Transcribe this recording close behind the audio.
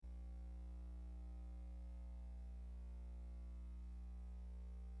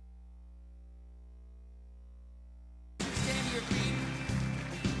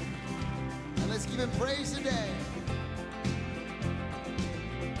praise today.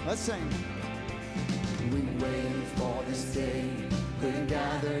 Let's sing. We wait for this day. We're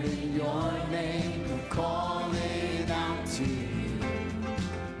gathered in your name. We're calling out to you.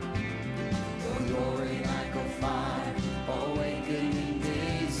 Your glory like a fire, awakening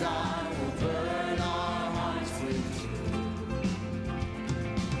desire will burn our hearts with you.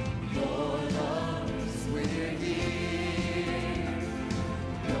 Your love is we're dear.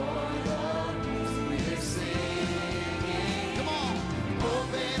 Your love is we're singing. Come on,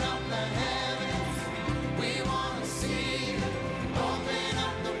 open up the heavens. We want to see you. Open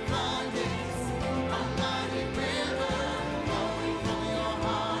up the floodgates. A mighty river flowing from your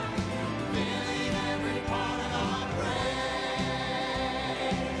heart, filling every part of our praise.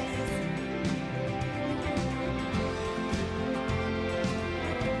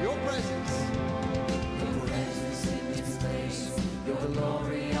 Your presence in this place. Your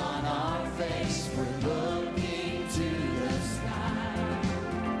glory on our face. We're looking to the sky.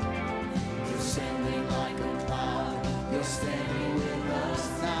 Descending like a cloud. You're standing with us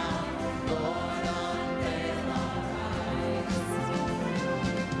now. Lord, unveil our eyes.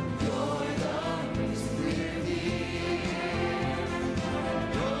 Your love is we're near.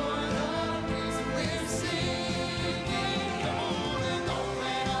 Your love is we're singing. Come on and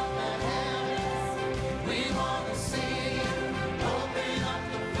open up the heavens. We want to see you. Open up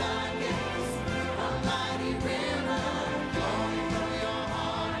the floodgates. A mighty river flowing from your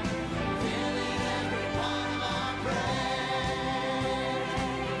heart, filling every part of our praise.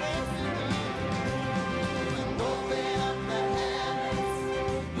 Open up the heavens.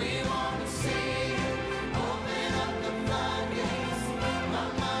 We want to see you. Open up the floodgates. A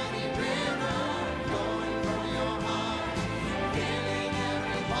mighty river flowing from your heart, filling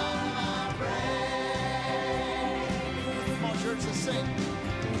every part of our praise. Come on, church, let's sing.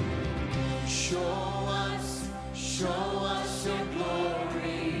 Show us your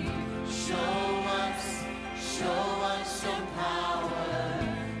glory. Show us your power.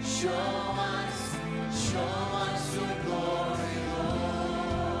 Show us your glory, Lord.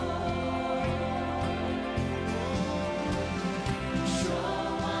 Show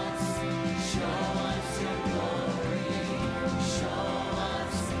us your glory. Show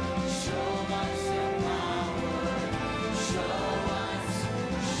us your power. Show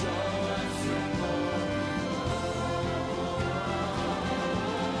us your glory.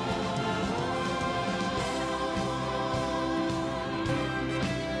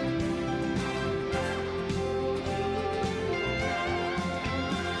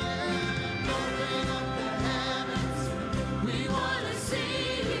 Open up the heavens. We want to see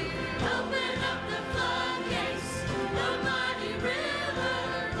you. Open up the floodgates. The mighty river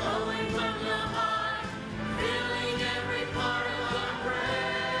flowing from your heart, filling every part of our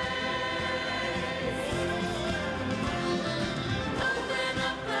praise. Open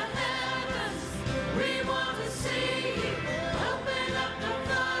up the heavens. We want to see you. Open up the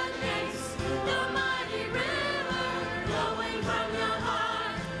floodgates. The mighty river flowing from your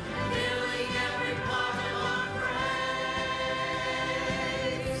heart, filling every part of our praise.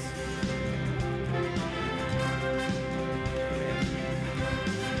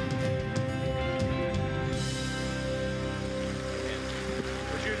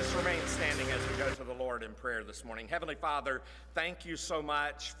 Would you just remain standing as we go to the Lord in prayer this morning? Heavenly Father, thank you so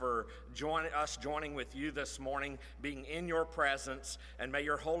much for joining with you this morning, being in your presence, and may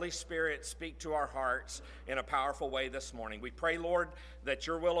your Holy Spirit speak to our hearts in a powerful way this morning. We pray, Lord, that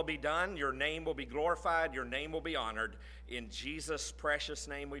your will be done, your name will be glorified, your name will be honored. In Jesus' precious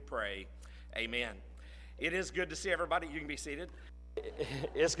name we pray. Amen. It is good to see everybody. You can be seated.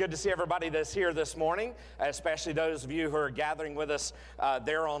 It's good to see everybody that's here this morning, especially those of you who are gathering with us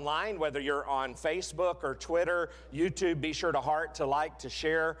there online, whether you're on Facebook or Twitter, YouTube. Be sure to heart, to like, to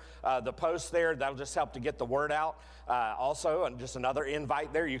share the post there. That'll just help to get the word out. Also, and just another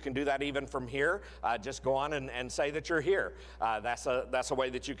invite there, you can do that even from here. Just go on and say that you're here. That's a way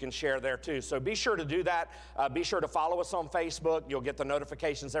that you can share there too. So be sure to do that. Be sure to follow us on Facebook. You'll get the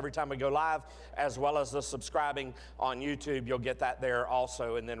notifications every time we go live, as well as the subscribing on YouTube. You'll get that there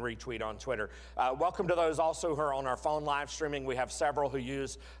also, and then retweet on Twitter. Welcome to those also who are on our phone live streaming. We have several who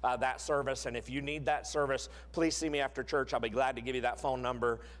use that service, and if you need that service, please see me after church. I'll be glad to give you that phone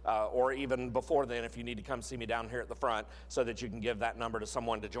number, or even before then if you need to come see me down here at the front, so that you can give that number to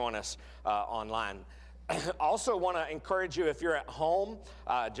someone to join us online. Also want to encourage you, if you're at home,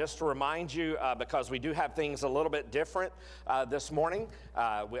 just to remind you, because we do have things a little bit different this morning.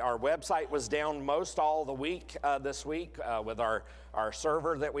 Our website was down most all the week this week with our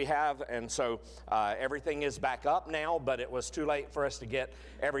server that we have, and so everything is back up now, but it was too late for us to get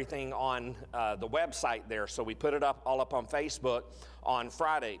everything on the website there, so we put it all up on Facebook on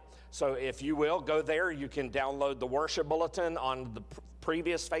Friday. So if you will, go there. You can download the worship bulletin on the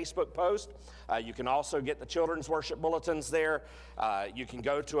previous Facebook post. You can also get the children's worship bulletins there. You can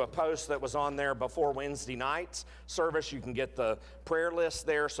go to a post that was on there before Wednesday night's service. You can get the prayer list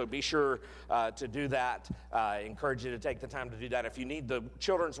there, so be sure to do that. I encourage you to take the time to do that. If you need the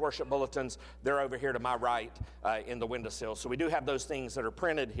children's worship bulletins, they're over here to my right in the windowsill. So we do have those things that are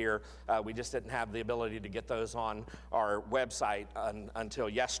printed here. We just didn't have the ability to get those on our website until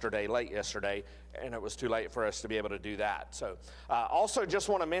yesterday, late yesterday, and it was too late for us to be able to do that. So also just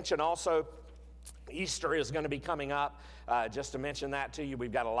want to mention also, Easter is going to be coming up. Just to mention that to you,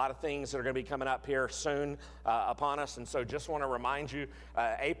 we've got a lot of things that are going to be coming up here soon upon us. And so just want to remind you,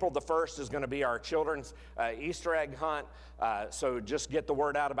 April the 1st is going to be our children's Easter egg hunt. So just get the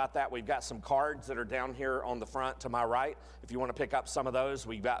word out about that. We've got some cards that are down here on the front to my right. If you want to pick up some of those,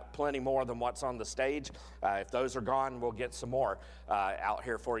 we've got plenty more than what's on the stage. If those are gone, we'll get some more out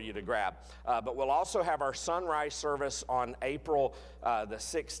here for you to grab. But we'll also have our sunrise service on April the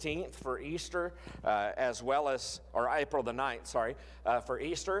 16th for Easter, as well as, or April the 9th, for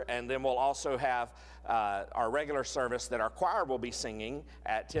Easter. And then we'll also have our regular service that our choir will be singing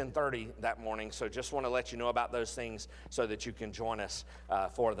at 10:30 that morning. So just want to let you know about those things so that you can join us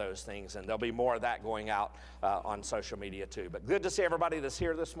for those things. And there'll be more of that going out on social media too. But good to see everybody that's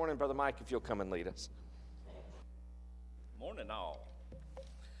here this morning. Brother Mike, if you'll come and lead us. Morning all.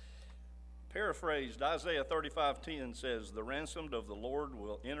 Paraphrased, Isaiah 35:10 says, "The ransomed of the Lord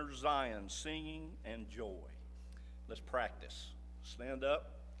will enter Zion singing and joy." Let's practice. Stand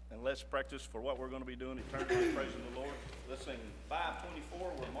up and let's practice for what we're going to be doing eternally, praising the Lord. Let's sing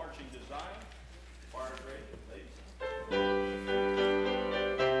 524, we're marching to Zion. Choir's ready, please.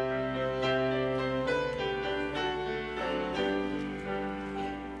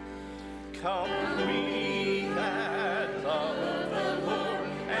 Come we that love the Lord,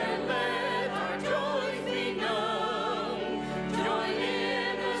 and let our joys be known. Join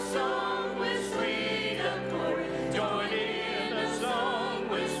in a song with sweet accord. Join in a song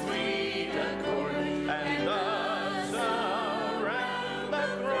with sweet accord. And thus around the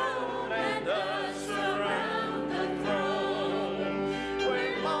throne, and thus around the throne,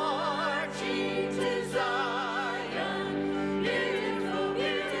 we're marching to Zion. Beautiful,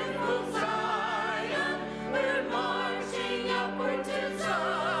 beautiful Zion. We're marching upward to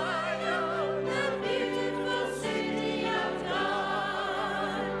Zion, the beautiful city of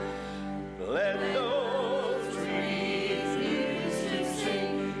God. Let those refuse to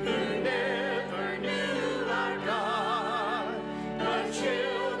sing who never knew our God, but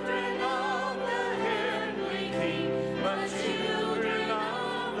children of the heavenly King, but children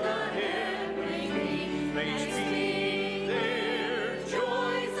of the heavenly King. May speak their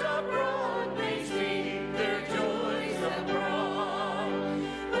joys abroad, may speak their joys abroad.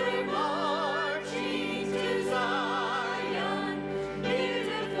 We're marching to Zion,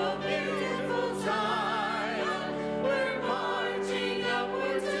 beautiful, beautiful Zion. We're marching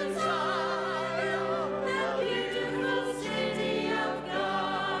upward to Zion, the beautiful city of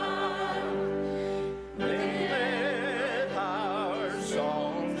God. Let our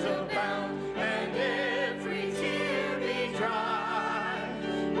songs abound, and every tear be dry.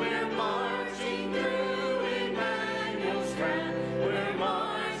 We're marching through Emmanuel's ground. We're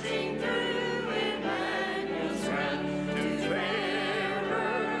marching through Emmanuel's ground to fairer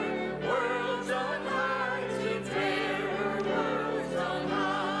worlds on high, to fairer worlds on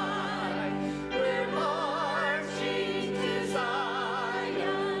high. We're marching to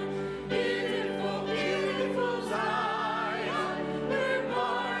Zion, beautiful, beautiful Zion. We're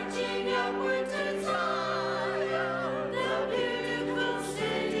marching upward to Zion, the beautiful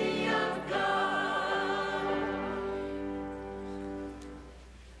city of God.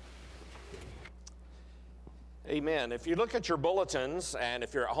 Amen. If you look at your bulletins, and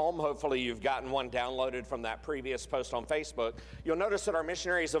if you're at home, hopefully you've gotten one downloaded from that previous post on Facebook, you'll notice that our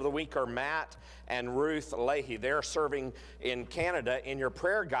missionaries of the week are Matt and Ruth Leahy. They're serving in Canada. In your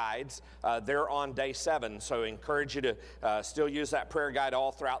prayer guides, they're on day 7, so I encourage you to still use that prayer guide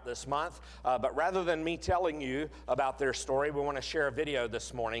all throughout this month. But rather than me telling you about their story, we want to share a video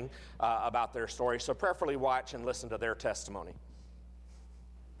this morning about their story, so prayerfully watch and listen to their testimony.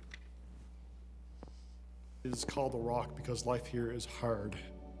 It is called The Rock because life here is hard.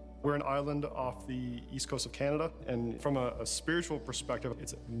 We're an island off the east coast of Canada, and from a spiritual perspective,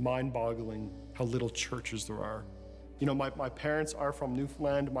 it's mind-boggling how little churches there are. You know, my parents are from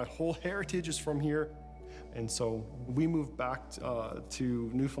Newfoundland. My whole heritage is from here. And so we moved back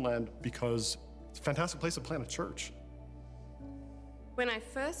to Newfoundland because it's a fantastic place to plant a church. When I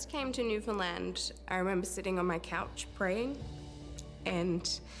first came to Newfoundland, I remember sitting on my couch praying and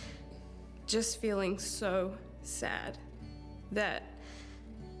just feeling so sad that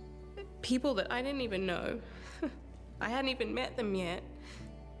people that I didn't even know, I hadn't even met them yet,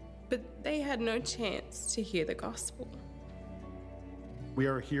 but they had no chance to hear the gospel. We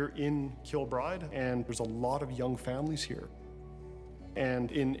are here in Kilbride, and there's a lot of young families here.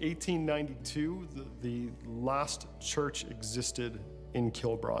 And in 1892, the last church existed in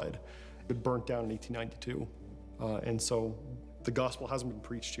Kilbride. It burnt down in 1892. And so the gospel hasn't been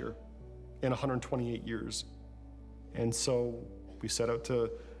preached here in 128 years. And so we set out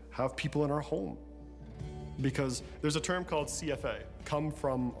to have people in our home, because there's a term called CFA, come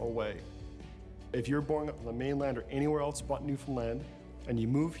from away. If you're born on the mainland or anywhere else but Newfoundland, and you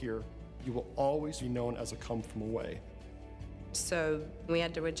move here, you will always be known as a come from away. So we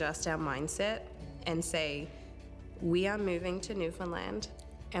had to adjust our mindset and say, we are moving to Newfoundland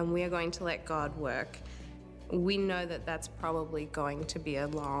and we are going to let God work. We know that that's probably going to be a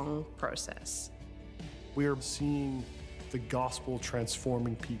long process. We are seeing the gospel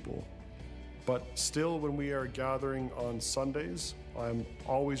transforming people. But still, when we are gathering on Sundays, I'm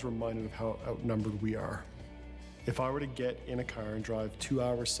always reminded of how outnumbered we are. If I were to get in a car and drive 2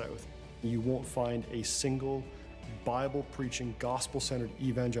 hours south, you won't find a single Bible-preaching, gospel-centered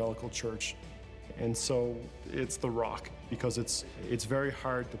evangelical church. And so it's the rock, because it's very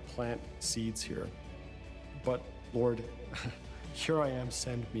hard to plant seeds here. But Lord, here I am,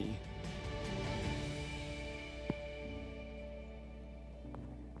 send me.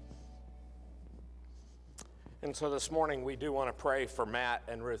 And so this morning we do want to pray for Matt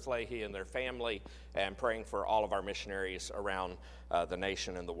and Ruth Leahy and their family, and praying for all of our missionaries around the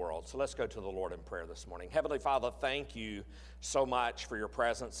nation and the world. So let's go to the Lord in prayer this morning. Heavenly Father, thank you so much for your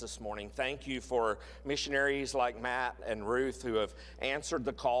presence this morning. Thank you for missionaries like Matt and Ruth who have answered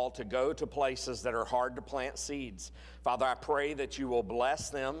the call to go to places that are hard to plant seeds. Father, I pray that you will bless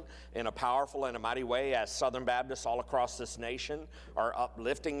them in a powerful and a mighty way as Southern Baptists all across this nation are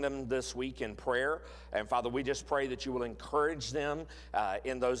uplifting them this week in prayer. And Father, we just pray that you will encourage them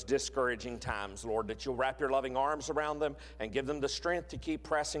in those discouraging times, Lord, that you'll wrap your loving arms around them and give them the strength to keep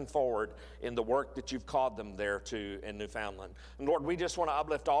pressing forward in the work that you've called them there to in Newfoundland. And Lord, we just want to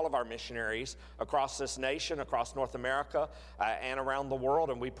uplift all of our missionaries across this nation, across North America, and around the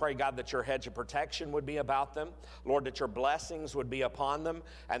world. And we pray, God, that your hedge of protection would be about them. Lord, that your blessings would be upon them,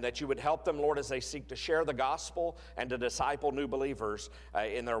 and that you would help them, Lord, as they seek to share the gospel and to disciple new believers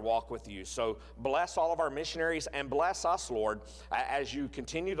in their walk with you. So bless all of our missionaries, and bless us, Lord, as you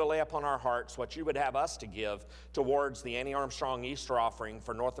continue to lay upon our hearts what you would have us to give towards the Annie Armstrong Easter offering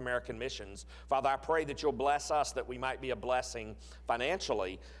for North American missions. Father, I pray that you'll bless us, that we might be a blessing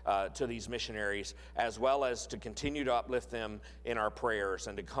financially to these missionaries, as well as to continue to uplift them in our prayers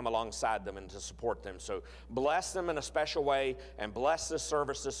and to come alongside them and to support them. So bless them in a special way, and bless this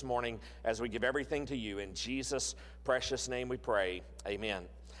service this morning as we give everything to you. In Jesus' precious name we pray. Amen.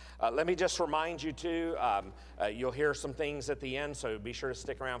 Let me just remind you, too, you'll hear some things at the end, so be sure to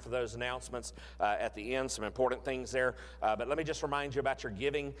stick around for those announcements at the end, some important things there. But let me just remind you about your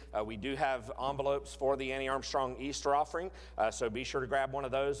giving. We do have envelopes for the Annie Armstrong Easter offering, so be sure to grab one of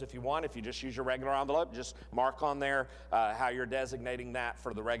those if you want. If you just use your regular envelope, just mark on there how you're designating that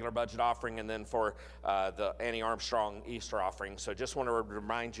for the regular budget offering and then for the Annie Armstrong Easter offering. So just want to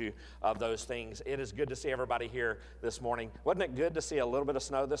remind you of those things. It is good to see everybody here this morning. Wasn't it good to see a little bit of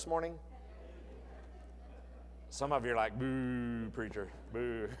snow this morning? Some of you are like, boo, preacher,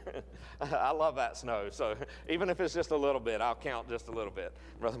 boo. I love that snow. So even if it's just a little bit, I'll count just a little bit.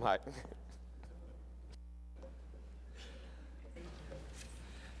 Brother Mike.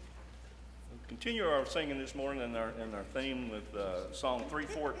 Continue our singing this morning in our theme with Song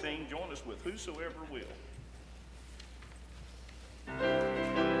 314. Join us with Whosoever Will.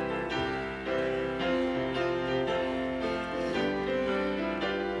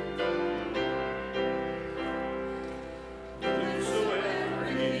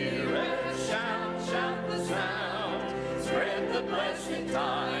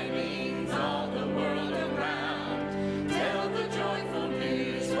 Tidings all the world around. Tell the joyful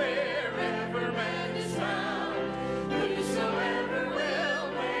news wherever man is found. Whosoever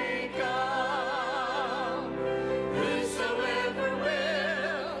will may come. Whosoever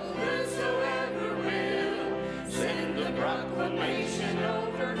will send the proclamation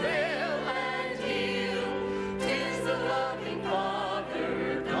over there.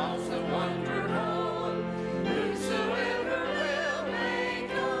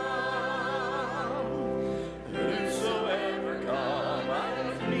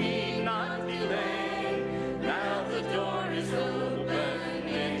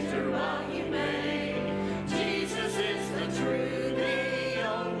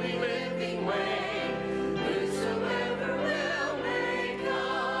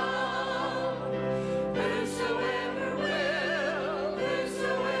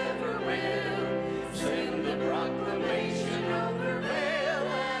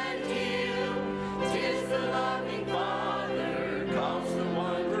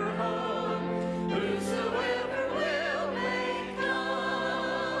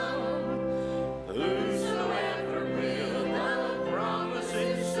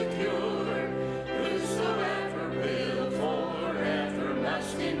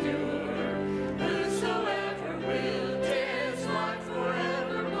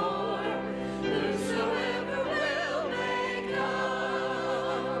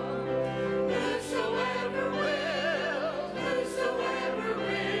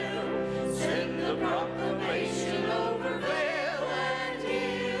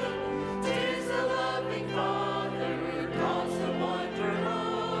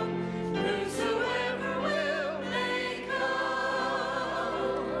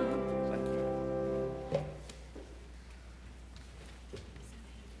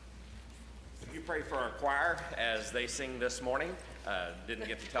 pray for our choir as they sing this morning. Didn't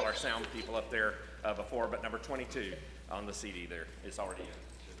get to tell our sound people up there before, but number 22 on the CD there is already in.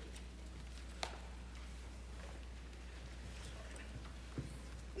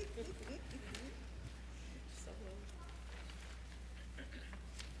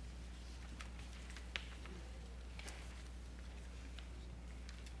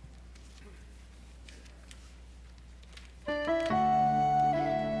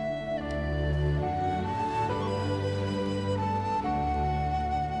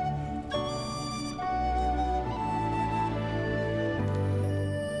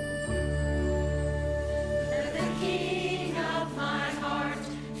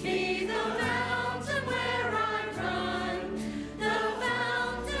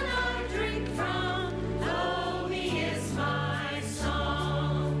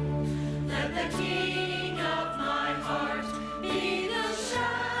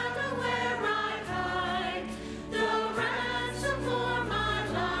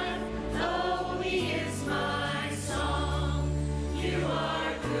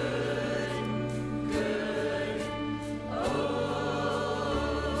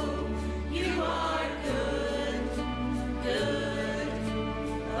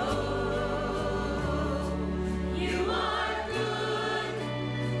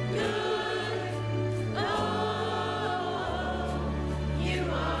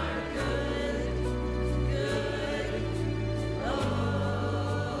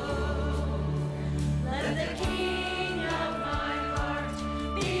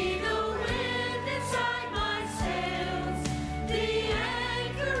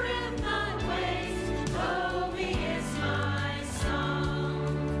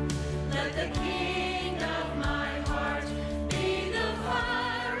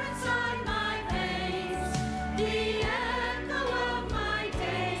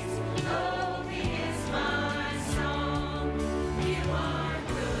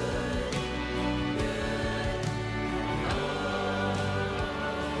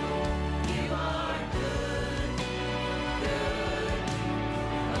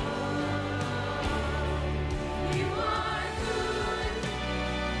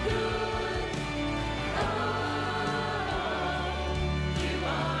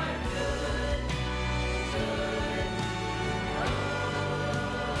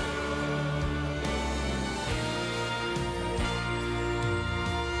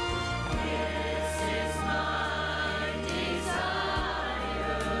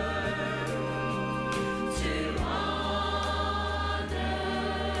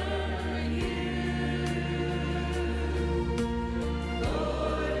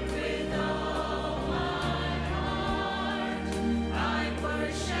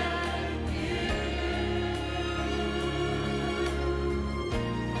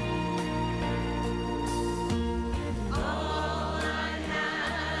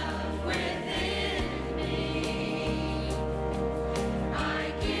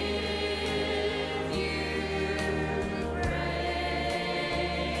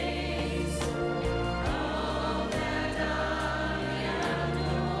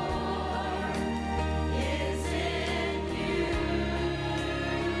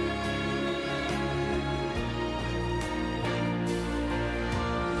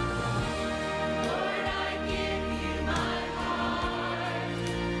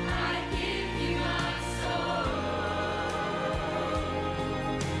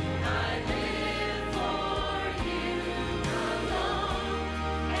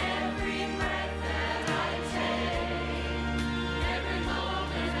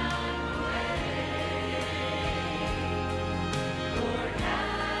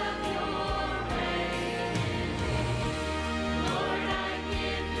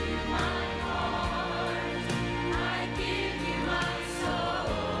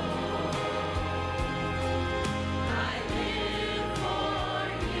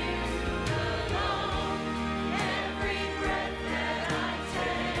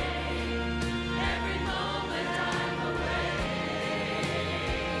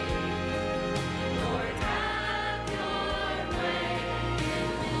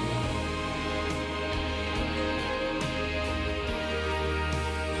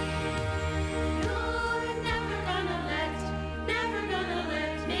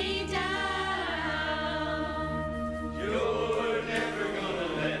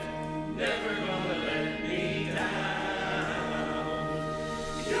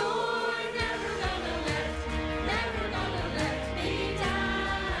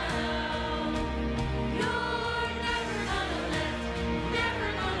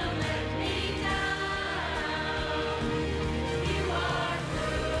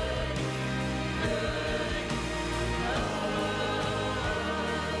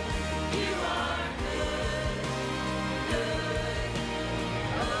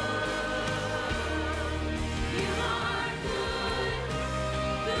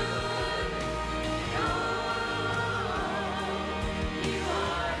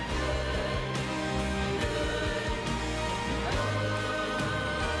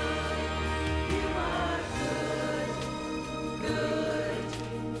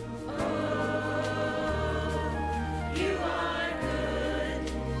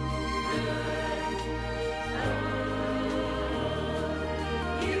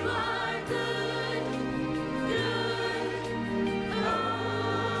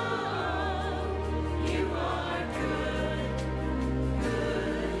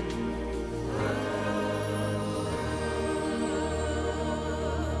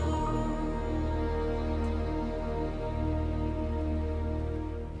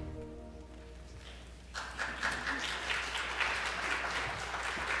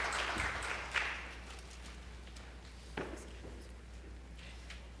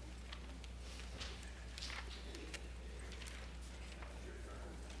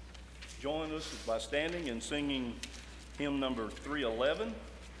 join us by standing and singing hymn number 311,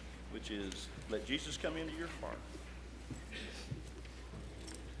 which is Let Jesus Come Into Your Heart.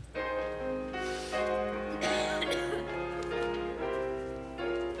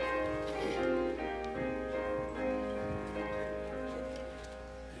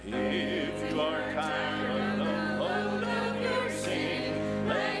 If you are tired of the load of your sin,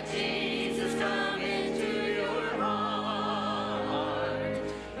 let Jesus come into your heart.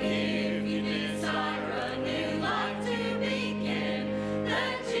 If you desire a new life to begin,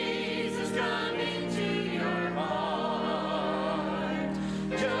 let Jesus come into your heart.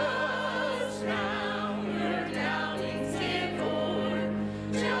 Just now your doubtings give o'er.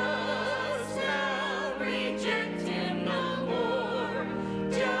 Just now reject him no more.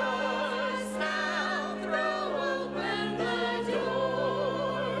 Just now throw open the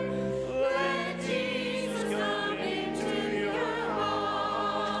door. Let Jesus come into your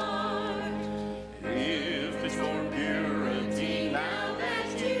heart. If it's for purity now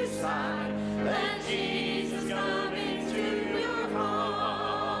that you sigh, let Jesus come into your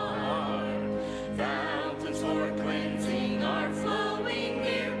heart. Fountains for cleansing are flowing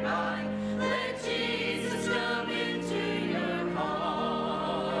nearby. Let Jesus come into your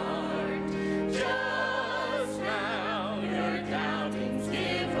heart. Just now your doubtings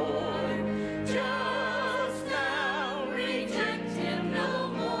give o'er. Just now reject him no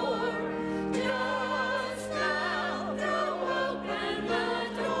more. Just now throw open the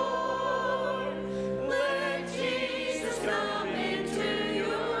door. Let Jesus come into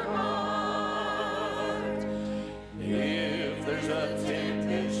your heart. If there's a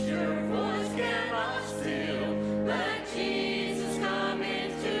tempest your voice cannot still, let Jesus come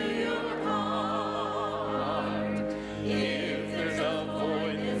into your heart. If there's a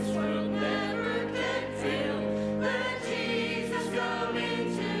void this world never can fill, let Jesus come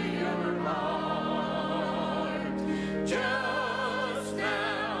into your heart. Just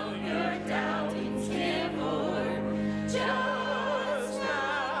now your doubtings give o'er. Just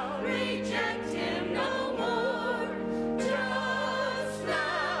now reject him no more. Just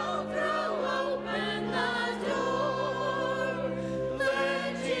now throw open the door.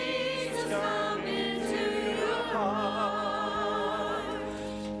 Let Jesus come into your heart.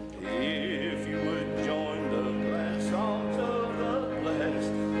 If you would join the glad songs of the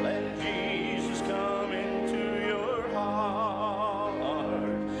blessed, let Jesus come into your heart.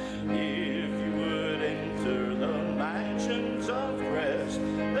 If you would enter the mansions of rest,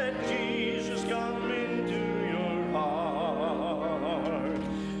 let Jesus come into your heart.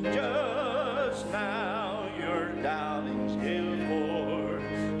 Just now your doubtings give o'er.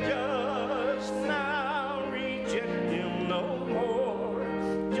 Just now reject him no more.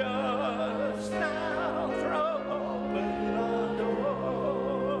 Just now throw open the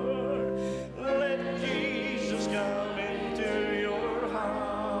door. Let Jesus come into your heart.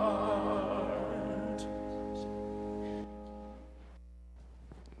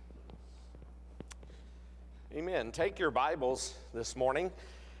 Amen. Take your Bibles this morning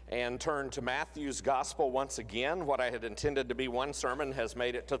and turn to Matthew's Gospel once again. What I had intended to be one sermon has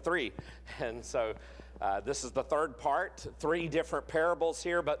made it to three. And so this is the third part, three different parables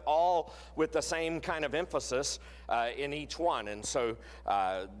here, but all with the same kind of emphasis in each one. And so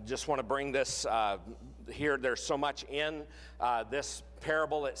just want to bring this here. There's so much in this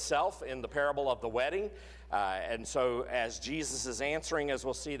parable itself, in the parable of the wedding. And so as Jesus is answering, as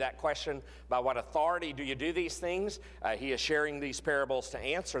we'll see, that question, by what authority do you do these things? He is sharing these parables to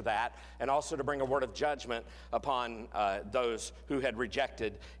answer that, and also to bring a word of judgment upon those who had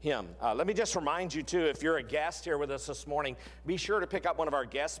rejected him. Let me just remind you, too, if you're a guest here with us this morning, be sure to pick up one of our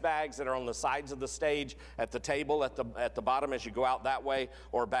guest bags that are on the sides of the stage, at the table at the bottom as you go out that way,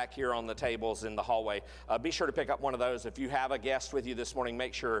 or back here on the tables in the hallway. Be sure to pick up one of those. If you have a guest with you this morning,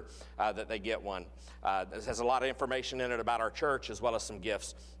 make sure that they get one. This has a lot of information in it about our church, as well as some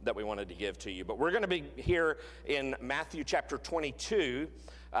gifts that we wanted to give to you. But we're going to be here in Matthew chapter 22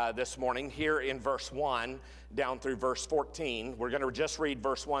 this morning, here in verse 1 down through verse 14. We're going to just read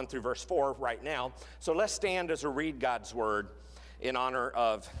verse 1 through verse 4 right now. So let's stand as we read God's word in honor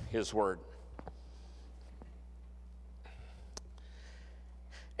of his word.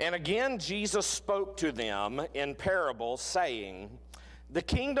 And again Jesus spoke to them in parables, saying, "The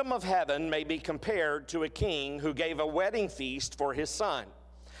kingdom of heaven may be compared to a king who gave a wedding feast for his son,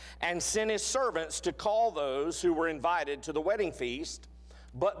 and sent his servants to call those who were invited to the wedding feast,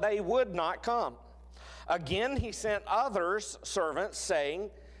 but they would not come. Again he sent others servants, saying,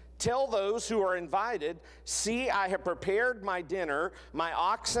 'Tell those who are invited, see, I have prepared my dinner, my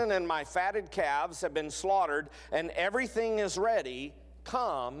oxen and my fatted calves have been slaughtered, and everything is ready.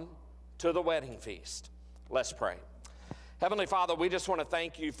 Come to the wedding feast. Let's pray. Heavenly Father, we just want to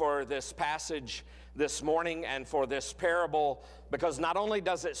thank you for this passage this morning and for this parable, because not only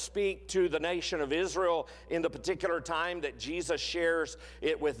does it speak to the nation of Israel in the particular time that Jesus shares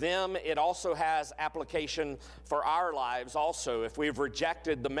it with them, it also has application for our lives also if we've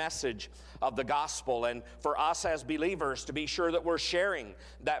rejected the message of the gospel, and for us as believers to be sure that we're sharing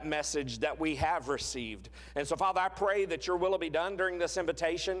that message that we have received. And so, Father, I pray that your will will be done during this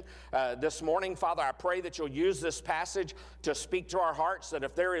invitation this morning. Father, I pray that you'll use this passage to speak to our hearts, that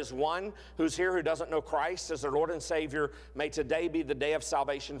if there is one who's here who doesn't know Christ as their Lord and Savior, may today be the day of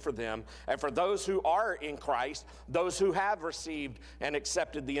salvation for them. And for those who are in Christ, those who have received and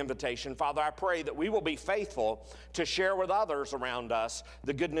accepted the invitation, Father, I pray that we will be faithful to share with others around us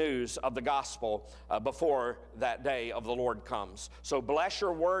the good news of the gospel before that day of the Lord comes. So bless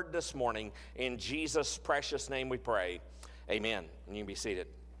your word this morning. In Jesus' precious name we pray. Amen. And you can be seated.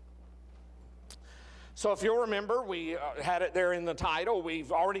 So if you'll remember, we had it there in the title.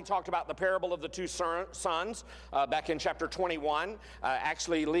 We've already talked about the parable of the two sons back in chapter 21,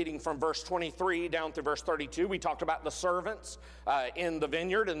 actually leading from verse 23 down through verse 32. We talked about the servants in the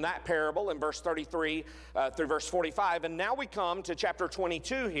vineyard in that parable in verse 33 through verse 45. And now we come to chapter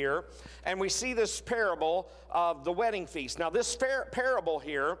 22 here, and we see this parable of the wedding feast. Now this parable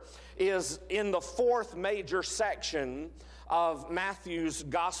here is in the fourth major section of Matthew's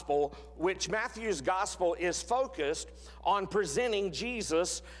gospel, which Matthew's gospel is focused on presenting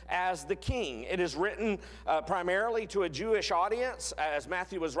Jesus as the king. It is written primarily to a Jewish audience, as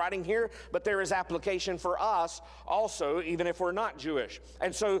Matthew was writing here, but there is application for us also, even if we're not Jewish.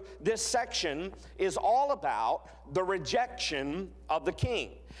 And so this section is all about the rejection of the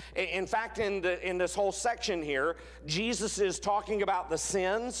king. In fact, in this whole section here, Jesus is talking about the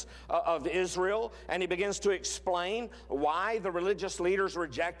sins of Israel, and he begins to explain why the religious leaders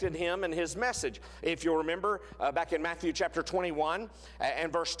rejected him and his message. If you'll remember, back in Matthew chapter 21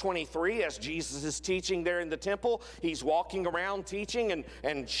 and verse 23, as Jesus is teaching there in the temple, he's walking around teaching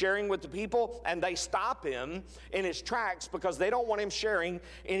and sharing with the people, and they stop him in his tracks because they don't want him sharing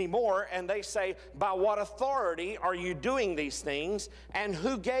anymore, and they say, "By what authority are you doing these things, and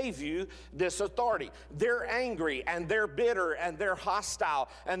who gave you this authority?" They're angry and they're bitter and they're hostile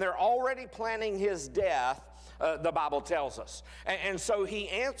and they're already planning his death, the Bible tells us. And so he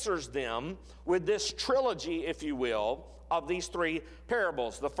answers them with this trilogy, if you will, of these three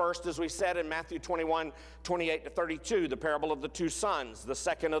parables. The first, as we said in Matthew 21, 28 to 32, the parable of the two sons. The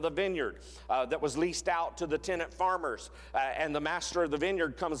second of the vineyard that was leased out to the tenant farmers. And the master of the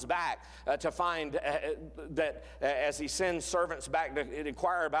vineyard comes back to find that as he sends servants back to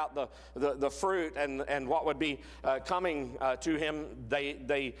inquire about the fruit and what would be coming to him,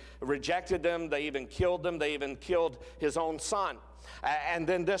 they rejected them. They even killed them. They even killed his own son. And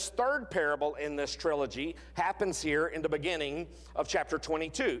then this third parable in this trilogy happens here in the beginning of chapter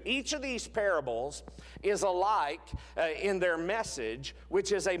 22. Each of these parables is alike in their message,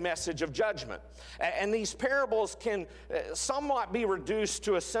 which is a message of judgment. And these parables can somewhat be reduced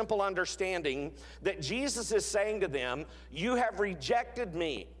to a simple understanding that Jesus is saying to them, "You have rejected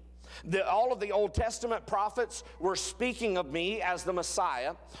me." All of the Old Testament prophets were speaking of me as the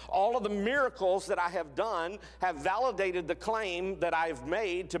Messiah. All of the miracles that I have done have validated the claim that I've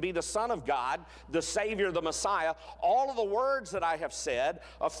made to be the Son of God, the Savior, the Messiah. All of the words that I have said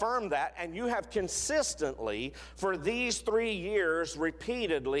affirm that, and you have consistently, for these 3 years,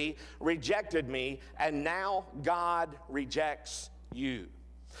 repeatedly rejected me, and now God rejects you.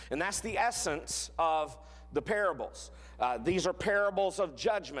 And that's the essence of the parables. These are parables of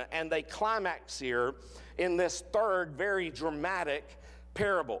judgment, and they climax here in this third very dramatic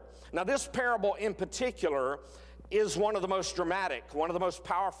parable. Now, this parable in particular is one of the most dramatic, one of the most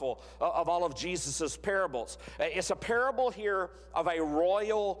powerful of all of Jesus's parables. It's a parable here of a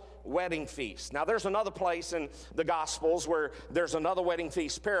royal wedding feast. Now, there's another place in the Gospels where there's another wedding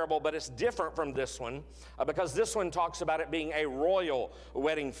feast parable, but it's different from this one because this one talks about it being a royal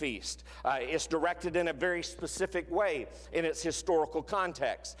wedding feast. It's directed in a very specific way in its historical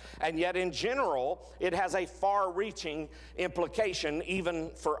context. And yet, in general, it has a far-reaching implication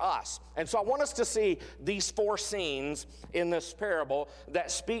even for us. And so I want us to see these 4 scenes in this parable that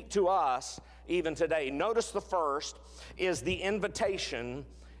speak to us even today. Notice the first is the invitation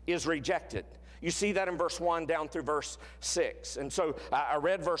is rejected. You see that in verse 1 down through verse 6. And so I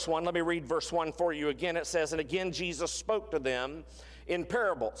read verse 1. Let me read verse 1 for you again. It says, "And again Jesus spoke to them in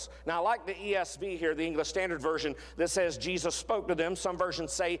parables." Now, I like the ESV here, the English Standard Version, that says Jesus spoke to them. Some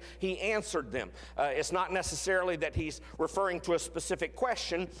versions say he answered them. It's not necessarily that he's referring to a specific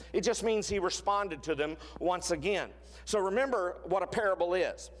question. It just means he responded to them once again. So remember what a parable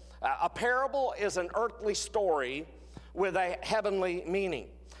is. A parable is an earthly story with a heavenly meaning.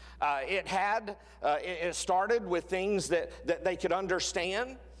 It started with things that they could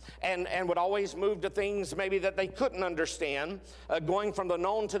understand, and would always move to things maybe that they couldn't understand, going from the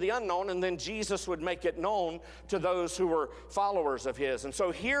known to the unknown, and then Jesus would make it known to those who were followers of his. And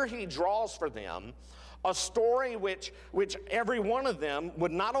so here he draws for them a story which every one of them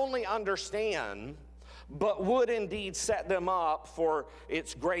would not only understand, but would indeed set them up for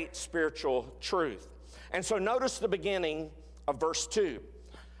its great spiritual truth. And so notice the beginning of verse 2.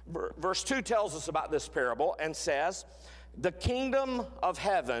 Verse 2 tells us about this parable and says, the kingdom of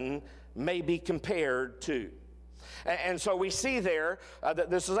heaven may be compared to. And so we see there that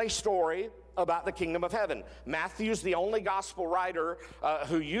this is a story about the kingdom of heaven. Matthew's the only gospel writer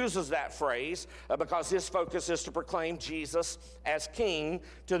who uses that phrase because his focus is to proclaim Jesus as king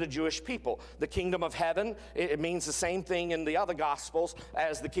to the Jewish people. The kingdom of heaven, it means the same thing in the other gospels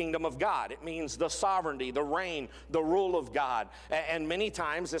as the kingdom of God. It means the sovereignty, the reign, the rule of God. And many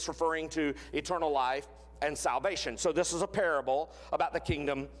times it's referring to eternal life and salvation. So this is a parable about the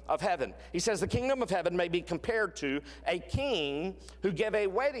kingdom of heaven. He says the kingdom of heaven may be compared to a king who gave a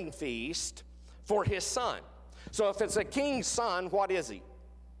wedding feast for his son. So if it's a king's son, what is he?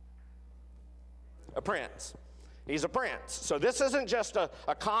 A prince. He's a prince. So this isn't just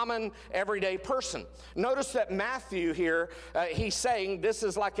a common everyday person. Notice that Matthew here, he's saying this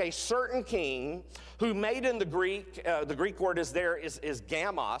is like a certain king who made in the Greek word is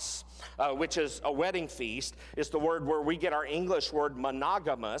gamos, which is a wedding feast. It's the word where we get our English word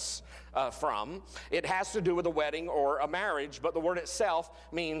monogamous from. It has to do with a wedding or a marriage, but the word itself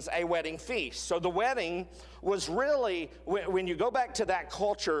means a wedding feast. So the wedding was really, when you go back to that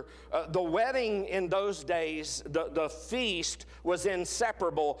culture, the wedding in those days, the feast was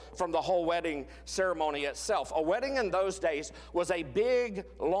inseparable from the whole wedding ceremony itself. A wedding in those days was a big,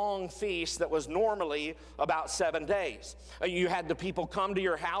 long feast that was normally about 7 days. You had the people come to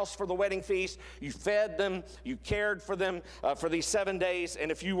your house for the wedding feast. You fed them. You cared for them for these 7 days.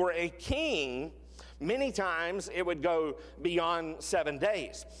 And if you were a king, many times it would go beyond 7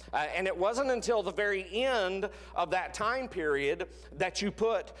 days. And it wasn't until the very end of that time period that you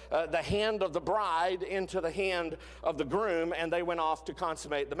put the hand of the bride into the hand of the groom, and they went off to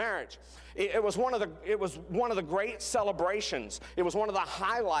consummate the marriage. It was one of the great celebrations. It was one of the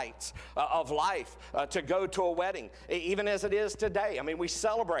highlights of life to go to a wedding, even as it is today. I mean, we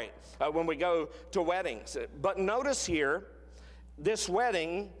celebrate when we go to weddings. But notice here, this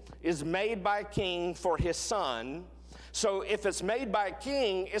wedding is made by a king for his son. So if it's made by a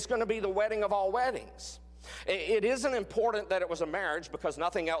king, it's going to be the wedding of all weddings. It isn't important that it was a marriage because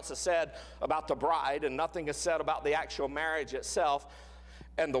nothing else is said about the bride and nothing is said about the actual marriage itself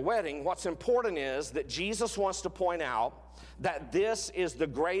and the wedding. What's important is that Jesus wants to point out that this is the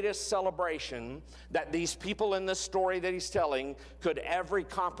greatest celebration that these people in this story that he's telling could ever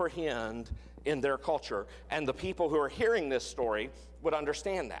comprehend in their culture. And the people who are hearing this story would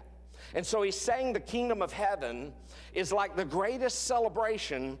understand that. And so he's saying the kingdom of heaven is like the greatest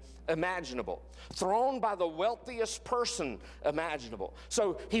celebration imaginable, thrown by the wealthiest person imaginable.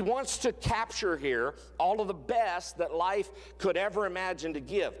 So he wants to capture here all of the best that life could ever imagine to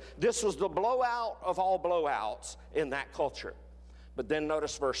give. This was the blowout of all blowouts in that culture. But then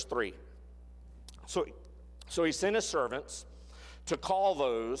notice verse 3. So he sent his servants to call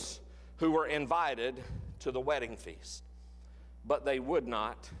those who were invited to the wedding feast, but they would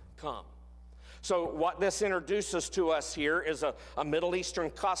not come. So what this introduces to us here is a Middle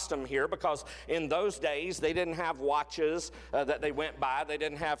Eastern custom here, because in those days they didn't have watches that they went by. They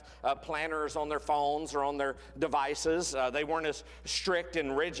didn't have planners on their phones or on their devices. They weren't as strict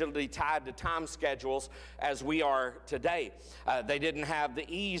and rigidly tied to time schedules as we are today. They didn't have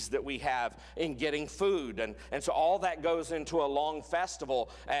the ease that we have in getting food. And so all that goes into a long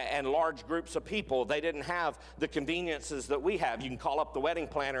festival and large groups of people. They didn't have the conveniences that we have. You can call up the wedding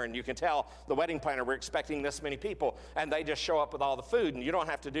planner and you can tell the wedding planner, we're expecting this many people, and they just show up with all the food, and you don't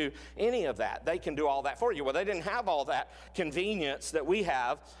have to do any of that. They can do all that for you. Well, they didn't have all that convenience that we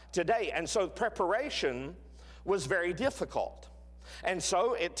have today, and so preparation was very difficult. And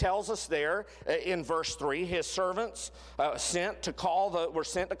so it tells us there in verse 3, his servants were sent to call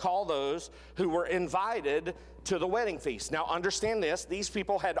those who were invited to the wedding feast. Now understand this, these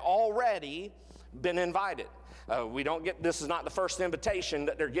people had already been invited. This is not the first invitation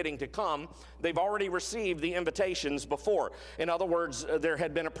that they're getting to come. They've already received the invitations before. In other words, there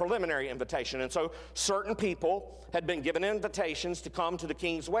had been a preliminary invitation. And so certain people had been given invitations to come to the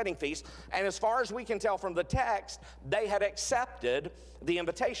king's wedding feast. And as far as we can tell from the text, they had accepted the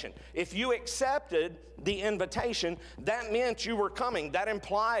invitation. If you accepted the invitation, that meant you were coming. That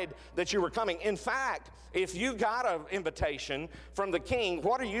implied that you were coming. In fact, if you got an invitation from the king,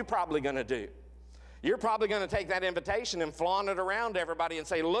 what are you probably going to do? You're probably going to take that invitation and flaunt it around to everybody and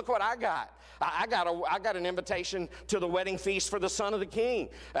say, look what I got. I got an invitation to the wedding feast for the son of the king.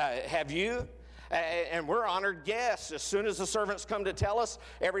 Have you? And we're honored guests. As soon as the servants come to tell us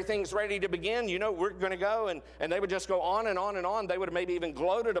everything's ready to begin, we're going to go. And they would just go on and on and on. They would have maybe even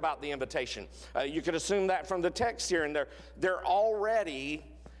gloated about the invitation. You could assume that from the text here. And they're already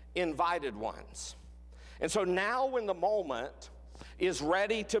invited ones. And so now when the moment is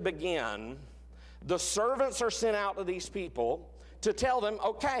ready to begin, the servants are sent out to these people to tell them,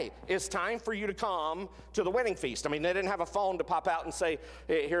 okay, it's time for you to come to the wedding feast. I mean, they didn't have a phone to pop out and say,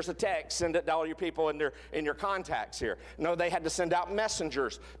 hey, here's a text, send it to all your people in your contacts here. No, they had to send out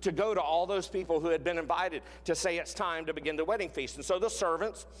messengers to go to all those people who had been invited to say it's time to begin the wedding feast. And so the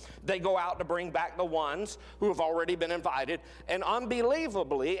servants, they go out to bring back the ones who have already been invited. And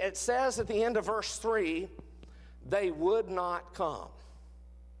unbelievably, it says at the end of verse 3, they would not come.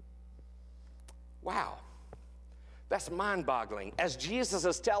 Wow. That's mind-boggling. As Jesus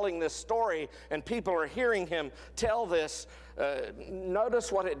is telling this story and people are hearing him tell this,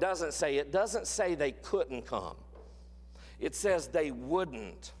 notice what it doesn't say. It doesn't say they couldn't come. It says they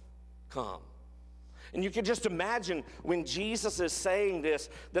wouldn't come. And you can just imagine when Jesus is saying this,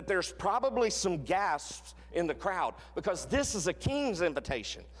 that there's probably some gasps in the crowd, because this is a king's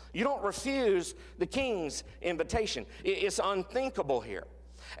invitation. You don't refuse the king's invitation. It's unthinkable here.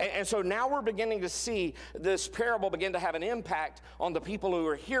 And so now we're beginning to see this parable begin to have an impact on the people who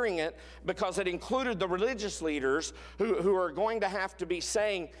are hearing it, because it included the religious leaders who are going to have to be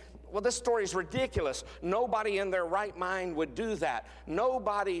saying, well, this story is ridiculous. Nobody in their right mind would do that.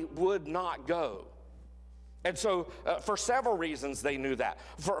 Nobody would not go. And so for several reasons they knew that.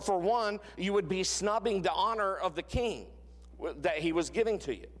 For one, you would be snubbing the honor of the king that he was giving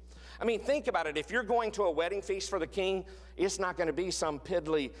to you. I mean, think about it. If you're going to a wedding feast for the king, it's not going to be some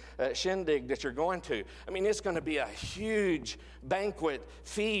piddly shindig that you're going to. I mean, it's going to be a huge banquet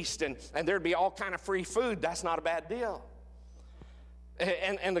feast, and there'd be all kind of free food. That's not a bad deal.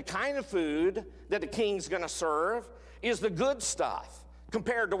 And the kind of food that the king's going to serve is the good stuff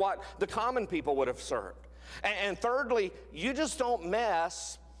compared to what the common people would have served. And thirdly, you just don't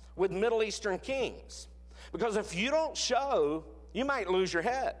mess with Middle Eastern kings, because if you don't show, you might lose your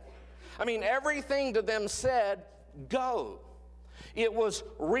head. I mean, everything to them said, go. It was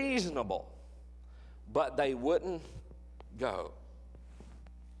reasonable, but they wouldn't go.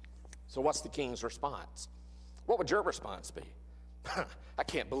 So what's the king's response? What would your response be? I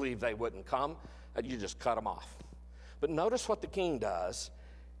can't believe they wouldn't come. You just cut them off. But notice what the king does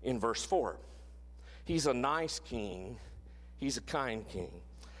in verse 4. He's a nice king. He's a kind king.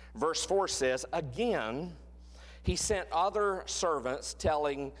 Verse 4 says, again, he sent other servants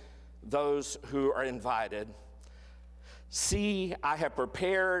telling those who are invited, see, I have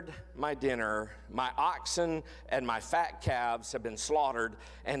prepared my dinner. My oxen and my fat calves have been slaughtered,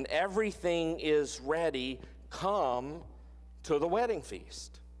 and everything is ready. Come to the wedding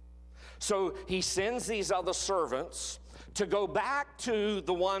feast. So he sends these other servants to go back to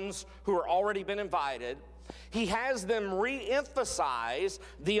the ones who are already been invited. He has them re-emphasize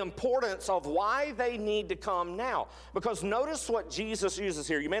the importance of why they need to come now. Because notice what Jesus uses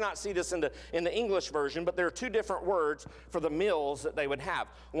here. You may not see this in the English version, but there are two different words for the meals that they would have.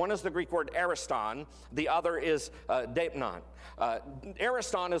 One is the Greek word ariston. The other is deipnon.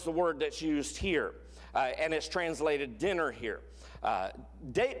 Ariston is the word that's used here, and it's translated dinner here.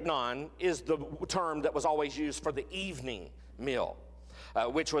 Deipnon is the term that was always used for the evening meal,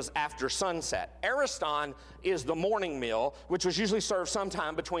 which was after sunset. Ariston is the morning meal, which was usually served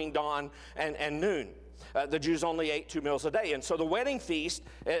sometime between dawn and noon. The Jews only ate 2 meals a day. And so the wedding feast,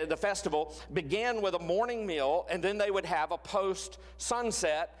 the festival, began with a morning meal, and then they would have a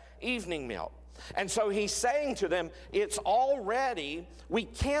post-sunset evening meal. And so he's saying to them, it's all ready. We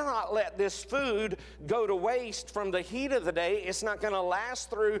cannot let this food go to waste from the heat of the day. It's not going to last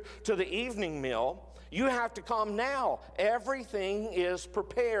through to the evening meal. You have to come now. Everything is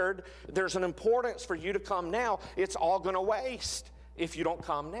prepared. There's an importance for you to come now. It's all going to waste if you don't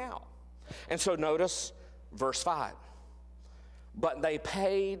come now. And so notice verse 5. But they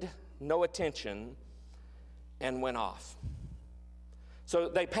paid no attention and went off. So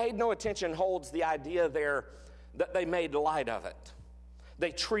they paid no attention holds the idea there that they made light of it.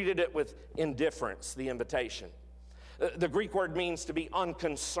 They treated it with indifference, the invitation. The Greek word means to be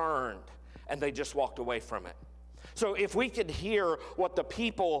unconcerned, and they just walked away from it. So if we could hear what the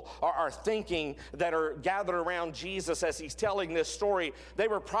people are thinking that are gathered around Jesus as he's telling this story, they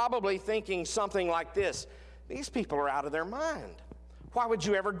were probably thinking something like this: these people are out of their mind. Why would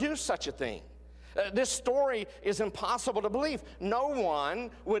you ever do such a thing? This story is impossible to believe. No one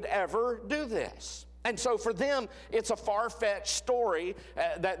would ever do this. And so for them, it's a far-fetched story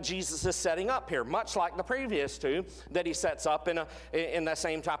that Jesus is setting up here, much like the previous two that he sets up in the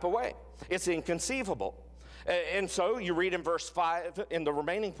same type of way. It's inconceivable. And so you read in verse 5, in the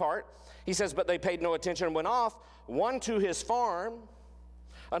remaining part, he says, but they paid no attention and went off, one to his farm,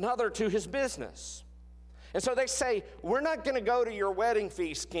 another to his business. And so they say, we're not going to go to your wedding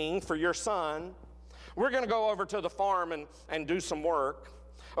feast, king, for your son. We're going to go over to the farm and do some work.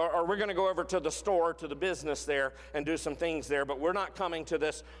 Or we're going to go over to the store, to the business there, and do some things there. But we're not coming to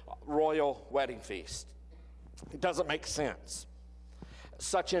this royal wedding feast. It doesn't make sense.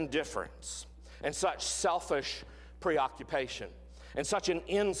 Such indifference and such selfish preoccupation and such an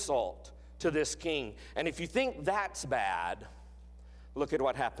insult to this king. And if you think that's bad, look at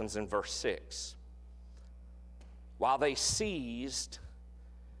what happens in verse 6. While they seized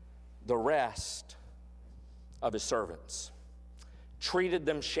the rest of his servants, treated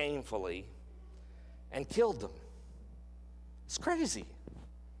them shamefully, and killed them. It's crazy.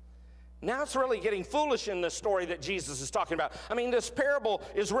 Now it's really getting foolish in this story that Jesus is talking about. I mean, this parable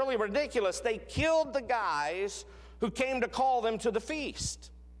is really ridiculous. They killed the guys who came to call them to the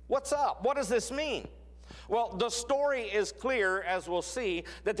feast. What's up? What does this mean? Well, the story is clear, as we'll see,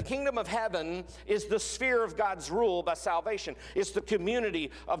 that the kingdom of heaven is the sphere of God's rule by salvation. It's the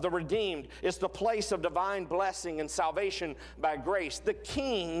community of the redeemed. It's the place of divine blessing and salvation by grace. The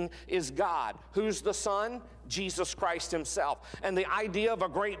king is God. Who's the son? Jesus Christ himself. And the idea of a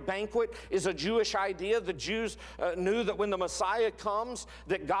great banquet is a Jewish idea. The Jews knew that when the Messiah comes,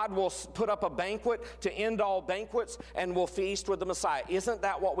 that God will put up a banquet to end all banquets and will feast with the Messiah. Isn't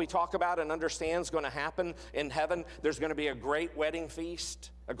that what we talk about and understand is going to happen in heaven? There's going to be a great wedding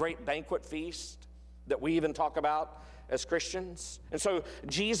feast, a great banquet feast that we even talk about as Christians. And so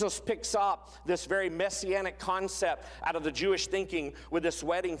Jesus picks up this very messianic concept out of the Jewish thinking with this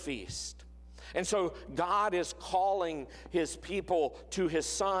wedding feast. And so God is calling his people to his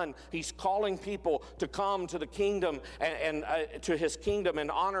son. He's calling people to come to the kingdom and to his kingdom and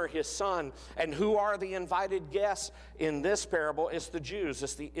honor his son. And who are the invited guests in this parable? It's the Jews.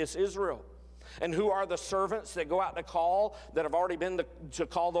 It's Israel. And who are the servants that go out to call, that have already been to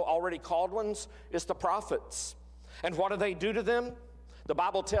call the already called ones? It's the prophets. And what do they do to them? The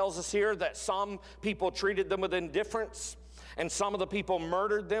Bible tells us here that some people treated them with indifference. And some of the people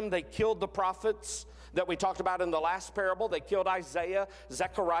murdered them. They killed the prophets that we talked about in the last parable. They killed Isaiah,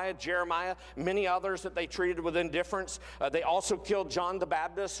 Zechariah, Jeremiah, many others that they treated with indifference. They also killed John the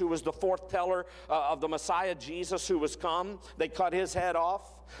Baptist, who was the fourth teller of the Messiah, Jesus, who was come. They cut his head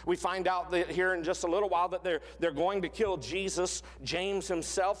off. We find out that here in just a little while that they're going to kill Jesus. James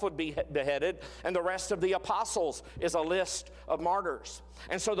himself would be beheaded, and the rest of the apostles is a list of martyrs.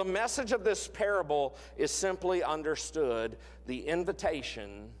 And so the message of this parable is simply understood: the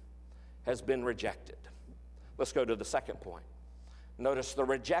invitation has been rejected. Let's go to the second point. Notice the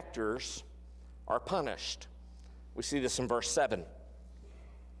rejectors are punished. We see this in verse 7.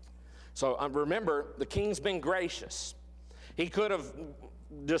 So remember, the king's been gracious. He could have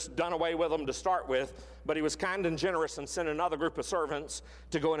just done away with them to start with, but he was kind and generous and sent another group of servants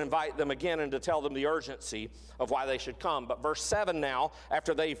to go and invite them again and to tell them the urgency of why they should come. But verse 7 now,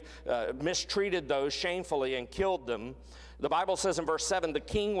 after they've mistreated those shamefully and killed them, the Bible says in verse 7, the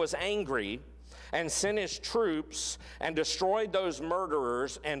king was angry and sent his troops and destroyed those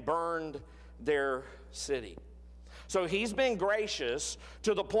murderers and burned their city. So he's been gracious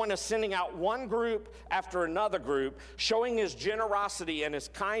to the point of sending out one group after another group, showing his generosity and his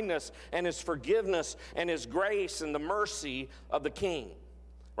kindness and his forgiveness and his grace and the mercy of the king,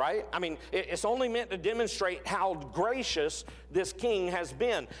 right? I mean, it's only meant to demonstrate how gracious this king has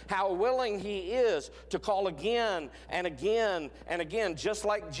been, how willing he is to call again and again and again, just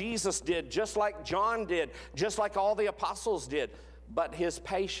like Jesus did, just like John did, just like all the apostles did. But his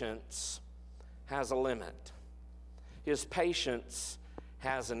patience has a limit. His patience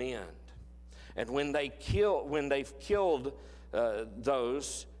has an end. And when they've killed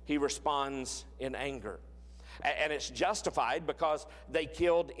those, he responds in anger. And it's justified because they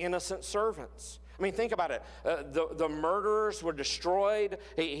killed innocent servants. I mean, think about it. The murderers were destroyed.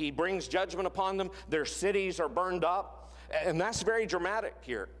 He brings judgment upon them. Their cities are burned up. And that's very dramatic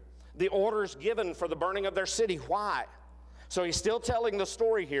here. the orders given for the burning of their city. Why? So he's still telling the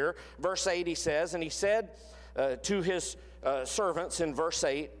story here. Verse 8 he says, and he said to his servants in verse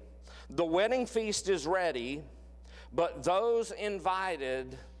 8, the wedding feast is ready, but those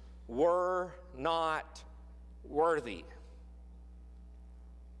invited were not worthy.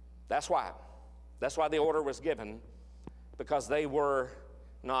 That's why. That's why the order was given, because they were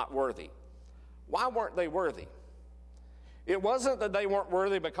not worthy. Why weren't they worthy? It wasn't that they weren't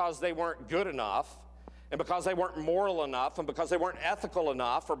worthy because they weren't good enough, and because they weren't moral enough, and because they weren't ethical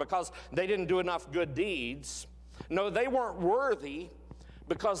enough, or because they didn't do enough good deeds. No, they weren't worthy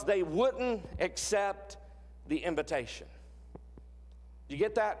because they wouldn't accept the invitation. You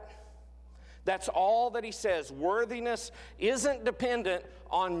get that? That's all that he says. Worthiness isn't dependent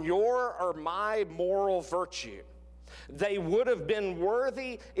on your or my moral virtue. They would have been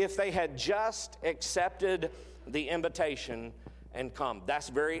worthy if they had just accepted the invitation and come. That's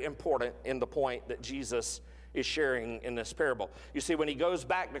very important in the point that Jesus is sharing in this parable. You see, when he goes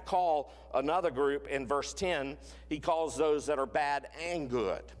back to call another group in verse 10, he calls those that are bad and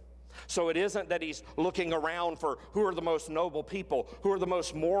good. So it isn't that he's looking around for who are the most noble people, who are the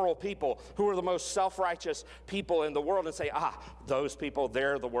most moral people, who are the most self-righteous people in the world, and say, those people,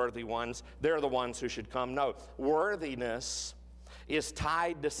 they're the worthy ones. They're the ones who should come. No, worthiness is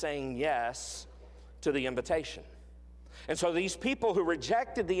tied to saying yes to the invitation. And so these people who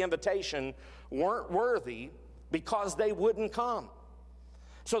rejected the invitation weren't worthy because they wouldn't come.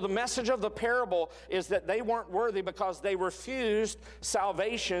 So the message of the parable is that they weren't worthy because they refused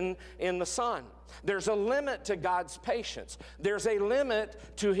salvation in the Son. There's a limit to God's patience. There's a limit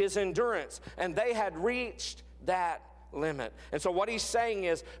to his endurance, and they had reached that limit. And so what he's saying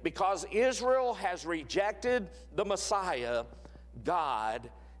is, because Israel has rejected the Messiah, God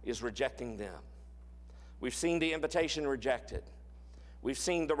is rejecting them. We've seen the invitation rejected. We've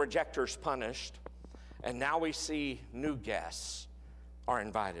seen the rejectors punished, and now we see new guests are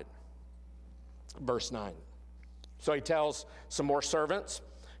invited. Verse 9. So he tells some more servants,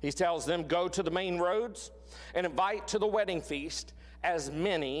 he tells them, go to the main roads and invite to the wedding feast as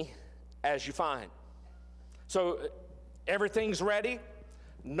many as you find. So everything's ready,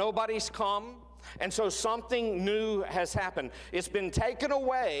 nobody's come, and so something new has happened. It's been taken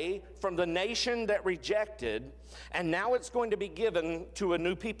away from the nation that rejected, and now it's going to be given to a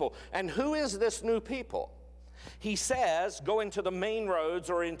new people. And who is this new people? He says, go into the main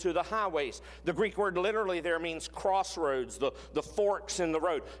roads or into the highways. The Greek word literally there means crossroads, the forks in the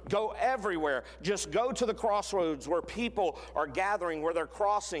road. Go everywhere. Just go to the crossroads where people are gathering, where they're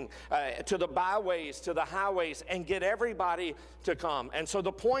crossing, to the byways, to the highways, and get everybody to come. And so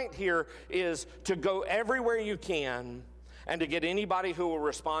the point here is to go everywhere you can and to get anybody who will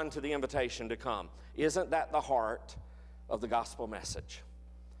respond to the invitation to come. Isn't that the heart of the gospel message?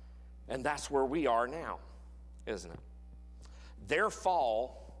 And that's where we are now, isn't it? Their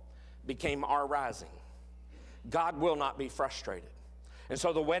fall became our rising. God will not be frustrated. And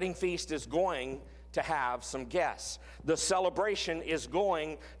so the wedding feast is going to have some guests. The celebration is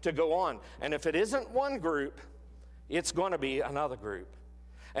going to go on. And if it isn't one group, it's going to be another group.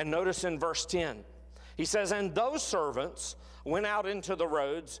 And notice in verse 10, he says, and those servants went out into the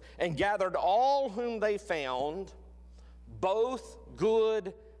roads and gathered all whom they found, both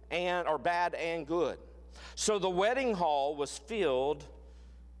good and or bad and good. So the wedding hall was filled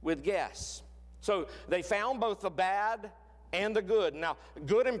with guests. So they found both the bad and the good. Now,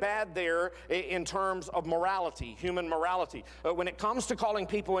 good and bad there in terms of morality, human morality. When it comes to calling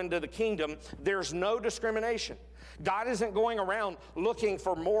people into the kingdom, there's no discrimination. God isn't going around looking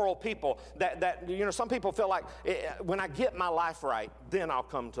for moral people that some people feel like, when I get my life right, then I'll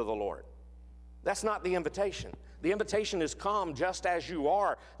come to the Lord. That's not the invitation. The invitation is come just as you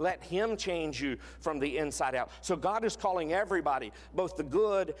are. Let him change you from the inside out. So God is calling everybody, both the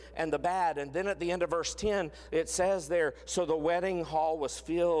good and the bad. And then at the end of verse 10, it says there, so the wedding hall was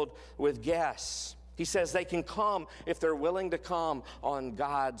filled with guests. He says they can come if they're willing to come on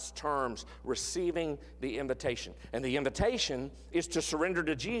God's terms, receiving the invitation. And the invitation is to surrender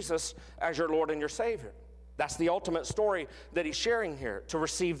to Jesus as your Lord and your Savior. That's the ultimate story that he's sharing here, to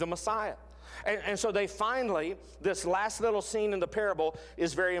receive the Messiah. And so they finally, this last little scene in the parable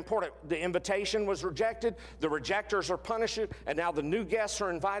is very important. The invitation was rejected, the rejectors are punished, and now the new guests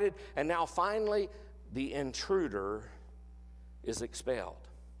are invited, and now finally the intruder is expelled.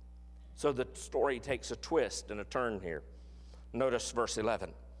 So the story takes a twist and a turn here. Notice verse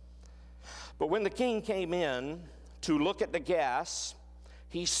 11. But when the king came in to look at the guests,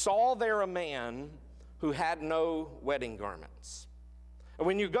 he saw there a man who had no wedding garments.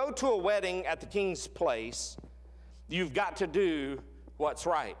 When you go to a wedding at the king's place, you've got to do what's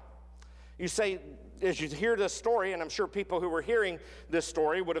right. You say, as you hear this story, and I'm sure people who were hearing this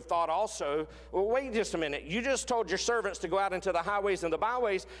story would have thought also, well, wait just a minute. You just told your servants to go out into the highways and the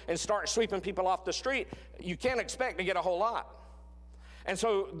byways and start sweeping people off the street. You can't expect to get a whole lot. And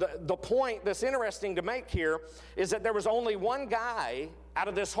so the point that's interesting to make here is that there was only one guy out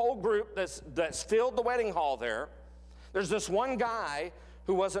of this whole group that's filled the wedding hall there. There's this one guy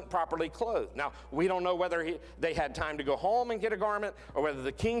who wasn't properly clothed. Now, we don't know whether they had time to go home and get a garment or whether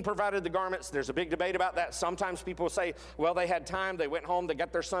the king provided the garments. There's a big debate about that. Sometimes people say, well, they had time, they went home, they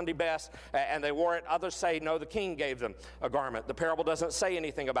got their Sunday best, and they wore it. Others say, no, the king gave them a garment. The parable doesn't say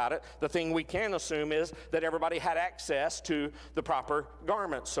anything about it. The thing we can assume is that everybody had access to the proper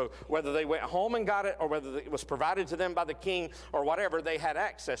garments. So whether they went home and got it or whether it was provided to them by the king or whatever, they had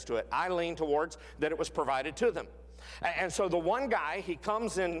access to it. I lean towards that it was provided to them. And so the one guy, he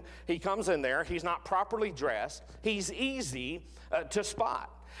comes in there, he's not properly dressed, he's easy to spot.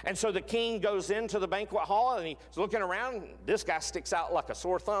 And so the king goes into the banquet hall and he's looking around. This guy sticks out like a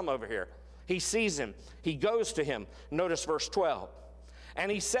sore thumb over here. He sees him, he goes to him. Notice verse 12.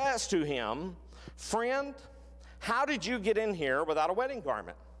 And he says to him, friend, how did you get in here without a wedding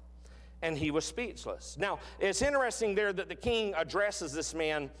garment? And he was speechless. Now, it's interesting there that the king addresses this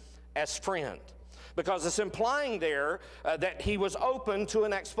man as friend, because it's implying there that he was open to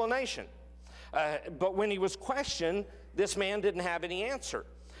an explanation. But when he was questioned, this man didn't have any answer.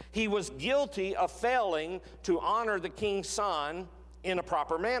 He was guilty of failing to honor the king's son in a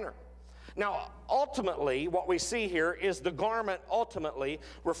proper manner. Now, ultimately, what we see here is the garment ultimately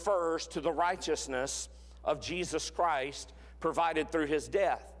refers to the righteousness of Jesus Christ provided through his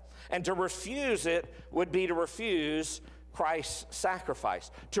death. And to refuse it would be to refuse Christ's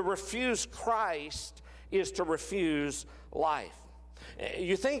sacrifice. To refuse Christ is to refuse life.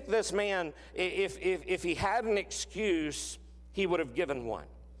 You think this man, if he had an excuse, he would have given one.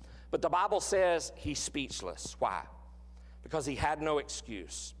 But the Bible says he's speechless. Why? Because he had no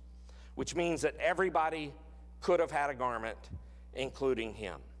excuse, which means that everybody could have had a garment, including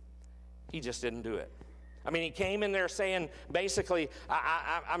him. He just didn't do it. I mean, he came in there saying, basically,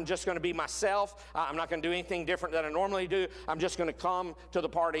 I'm just going to be myself. I'm not going to do anything different than I normally do. I'm just going to come to the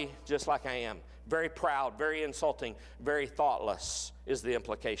party just like I am. Very proud, very insulting, very thoughtless is the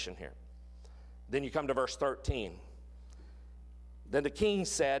implication here. Then you come to verse 13. Then the king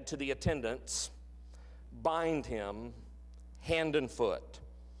said to the attendants, bind him hand and foot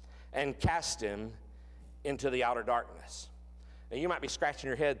and cast him into the outer darkness. Now, you might be scratching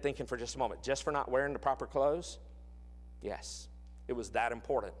your head thinking for just a moment, just for not wearing the proper clothes? Yes, it was that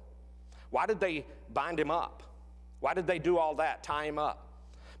important. Why did they bind him up? Why did they do all that, tie him up?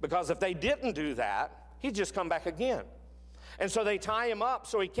 Because if they didn't do that, he'd just come back again. And so they tie him up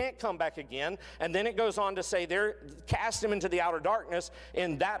so he can't come back again. And then it goes on to say, cast him into the outer darkness.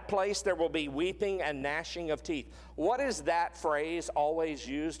 In that place there will be weeping and gnashing of teeth. What is that phrase always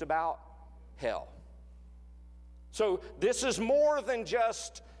used about? Hell. So this is more than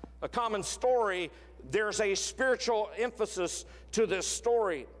just a common story. There's a spiritual emphasis to this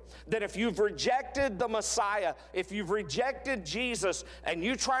story. That if you've rejected the Messiah, if you've rejected Jesus, and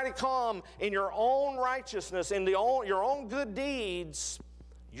you try to come in your own righteousness, in your own good deeds,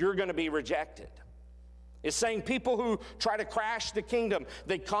 you're going to be rejected. It's saying people who try to crash the kingdom,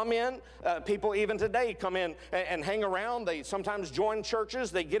 they come in, people even today come in and hang around. They sometimes join churches,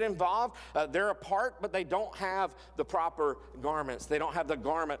 they get involved, they're a part, but they don't have the proper garments. They don't have the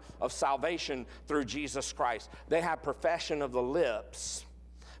garment of salvation through Jesus Christ. They have profession of the lips,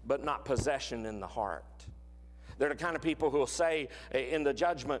 but not possession in the heart. They're the kind of people who will say in the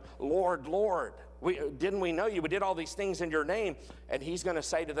judgment, Lord, Lord, didn't we know you? We did all these things in your name. And he's going to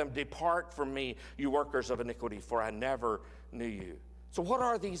say to them, depart from me, you workers of iniquity, for I never knew you. So what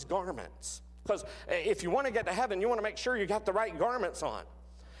are these garments? Because if you want to get to heaven, you want to make sure you got the right garments on.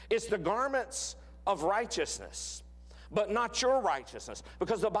 It's the garments of righteousness, but not your righteousness.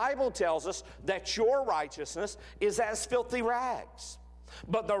 Because the Bible tells us that your righteousness is as filthy rags.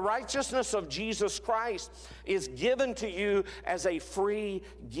 But the righteousness of Jesus Christ is given to you as a free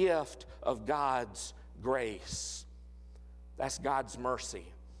gift of God's grace. That's God's mercy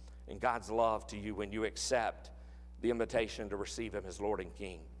and God's love to you when you accept the invitation to receive him as Lord and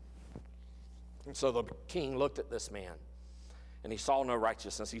King. And so the king looked at this man, and he saw no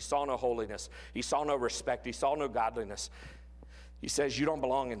righteousness, he saw no holiness, he saw no respect, he saw no godliness. He says, you don't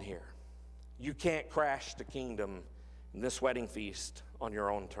belong in here. You can't crash the kingdom in this wedding feast on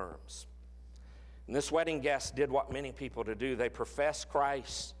your own terms. And this wedding guest did what many people do. They profess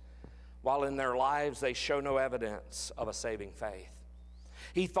Christ, while in their lives they show no evidence of a saving faith.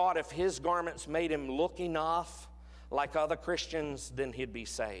 He thought if his garments made him look enough like other Christians, then he'd be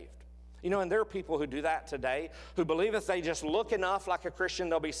saved. You know, and there are people who do that today, who believe if they just look enough like a Christian,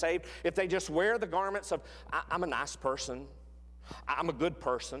 they'll be saved. If they just wear the garments of, I'm a nice person, I'm a good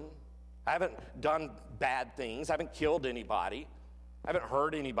person, I haven't done bad things, I haven't killed anybody, I haven't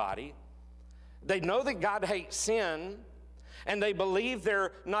hurt anybody. They know that God hates sin, and they believe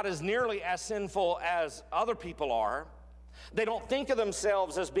they're not as nearly as sinful as other people are. They don't think of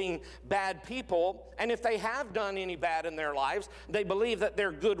themselves as being bad people, and if they have done any bad in their lives, they believe that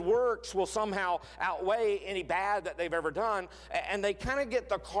their good works will somehow outweigh any bad that they've ever done, and they kind of get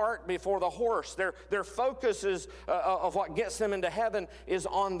the cart before the horse. Their focus is, of what gets them into heaven is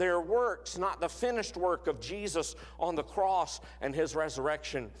on their works, not the finished work of Jesus on the cross and his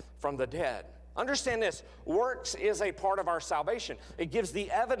resurrection from the dead. Understand this, works is a part of our salvation. It gives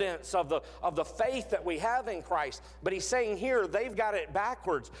the evidence of the faith that we have in Christ. But he's saying here, they've got it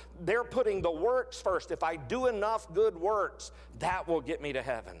backwards. They're putting the works first. If I do enough good works, that will get me to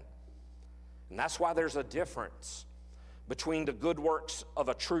heaven. And that's why there's a difference between the good works of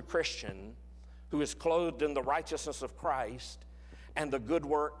a true Christian who is clothed in the righteousness of Christ and the good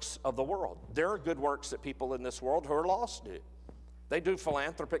works of the world. There are good works that people in this world who are lost do. They do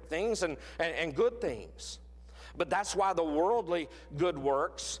philanthropic things and good things. But that's why the worldly good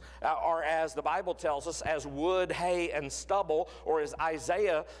works are, as the Bible tells us, as wood, hay, and stubble, or as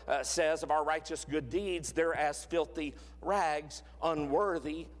Isaiah says of our righteous good deeds, they're as filthy rags,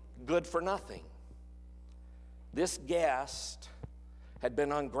 unworthy, good for nothing. This guest had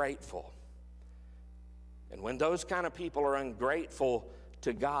been ungrateful. And when those kind of people are ungrateful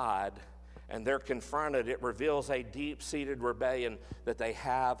to God, and they're confronted, it reveals a deep-seated rebellion that they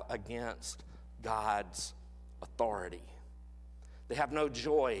have against God's authority. They have no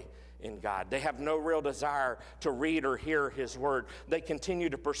joy in God. They have no real desire to read or hear his word. They continue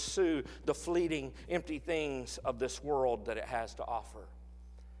to pursue the fleeting, empty things of this world that it has to offer.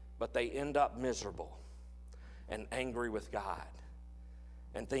 But they end up miserable and angry with God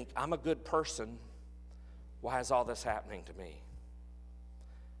and think, I'm a good person. Why is all this happening to me?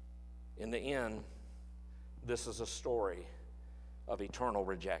 In the end, this is a story of eternal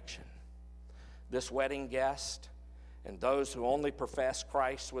rejection. This wedding guest and those who only profess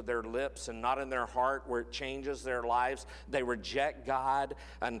Christ with their lips and not in their heart where it changes their lives, they reject God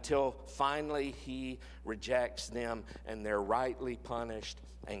until finally he rejects them and they're rightly punished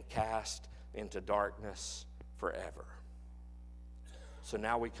and cast into darkness forever. So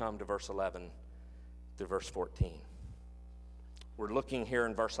now we come to verse 11 through verse 14. We're looking here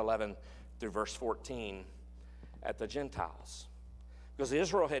in verse 11 through verse 14 at the Gentiles. Because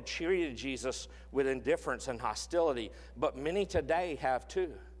Israel had treated Jesus with indifference and hostility, but many today have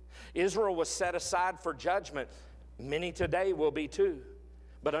too. Israel was set aside for judgment. Many today will be too.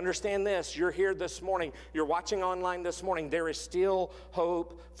 But understand this, you're here this morning, you're watching online this morning, there is still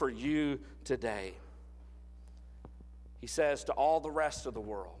hope for you today. He says to all the rest of the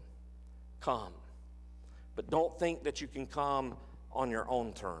world, come. But don't think that you can come on your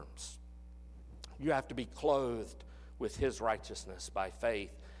own terms. You have to be clothed with his righteousness by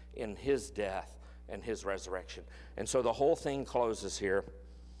faith in his death and his resurrection. And so the whole thing closes here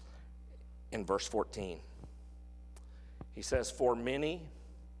in verse 14. He says, for many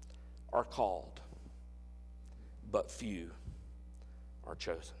are called, but few are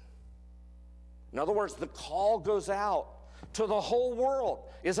chosen. In other words, the call goes out to the whole world.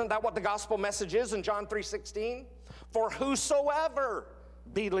 Isn't that what the gospel message is in John 3:16? For whosoever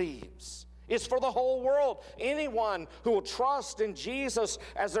believes. It's for the whole world. Anyone who will trust in Jesus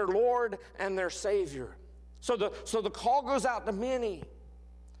as their Lord and their Savior. So the call goes out to many,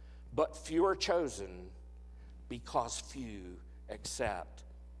 but few are chosen because few accept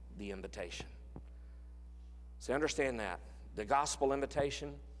the invitation. So understand that. The gospel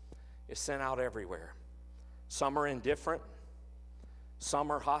invitation is sent out everywhere. Some are indifferent.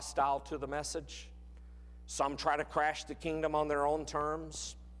 Some are hostile to the message. Some try to crash the kingdom on their own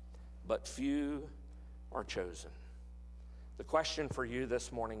terms, but few are chosen. The question for you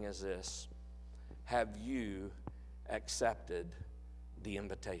this morning is this: have you accepted the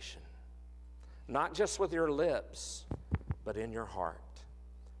invitation? Not just with your lips, but in your heart,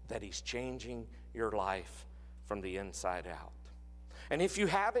 that he's changing your life from the inside out. And if you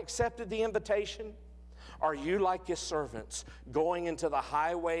have accepted the invitation, are you like his servants, going into the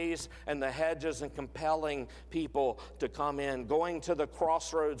highways and the hedges and compelling people to come in, going to the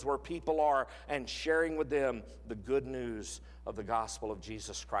crossroads where people are and sharing with them the good news of the gospel of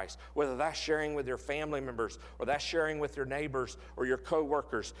Jesus Christ? Whether that's sharing with your family members or that's sharing with your neighbors or your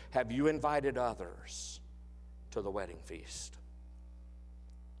co-workers, have you invited others to the wedding feast?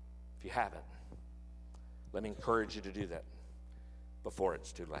 If you haven't, let me encourage you to do that before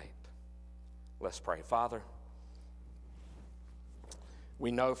it's too late. Let's pray. Father,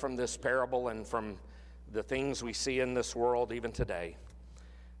 we know from this parable and from the things we see in this world even today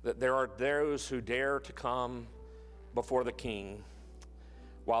that there are those who dare to come before the King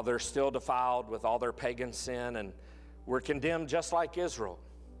while they're still defiled with all their pagan sin, and we're condemned just like Israel,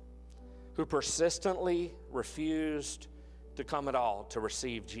 who persistently refused to come at all to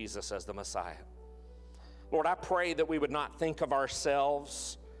receive Jesus as the Messiah. Lord, I pray that we would not think of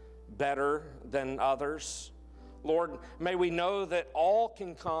ourselves better than others. Lord, may we know that all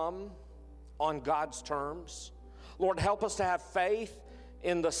can come on God's terms. Lord, help us to have faith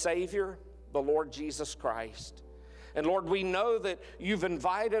in the Savior, the Lord Jesus Christ. And Lord, we know that you've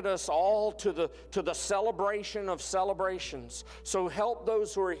invited us all to the celebration of celebrations. So help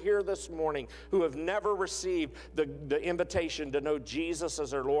those who are here this morning who have never received the invitation to know Jesus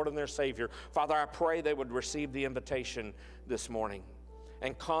as their Lord and their Savior. Father, I pray they would receive the invitation this morning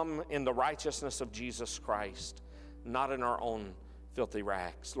and come in the righteousness of Jesus Christ, not in our own filthy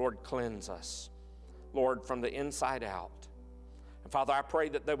rags. Lord, cleanse us, Lord, from the inside out. And Father, I pray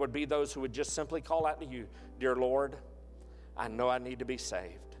that there would be those who would just simply call out to you, dear Lord, I know I need to be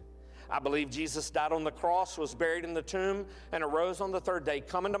saved. I believe Jesus died on the cross, was buried in the tomb, and arose on the third day.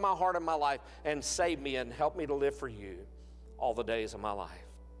 Come into my heart and my life and save me and help me to live for you all the days of my life.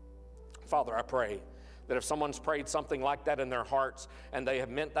 Father, I pray that if someone's prayed something like that in their hearts and they have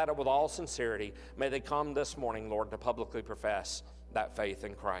meant that with all sincerity, may they come this morning, Lord, to publicly profess that faith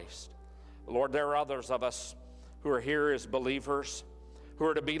in Christ. Lord, there are others of us who are here as believers, who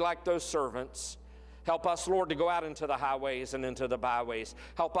are to be like those servants. Help us, Lord, to go out into the highways and into the byways.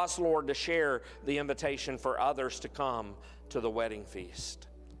 Help us, Lord, to share the invitation for others to come to the wedding feast.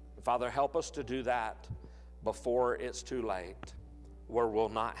 Father, help us to do that before it's too late, where we'll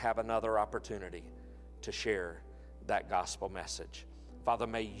not have another opportunity to share that gospel message. Father,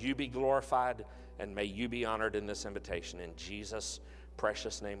 may you be glorified and may you be honored in this invitation. In Jesus'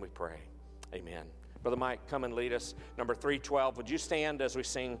 precious name we pray. Amen. Brother Mike, come and lead us. Number 312, would you stand as we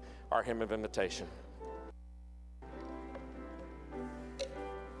sing our hymn of invitation?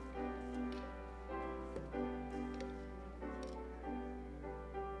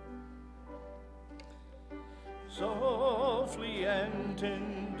 Softly and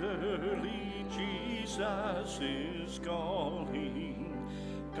tenderly Jesus is calling,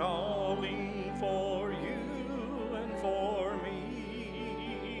 calling for you and for me.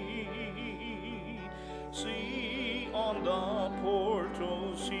 See, on the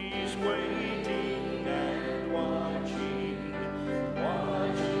portals he's waiting and watching,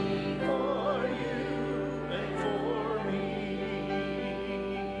 watching for you and for me.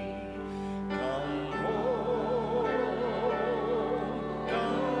 Come home,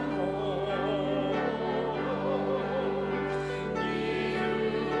 come home. Ye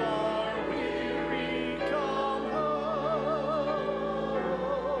who are weary, come home.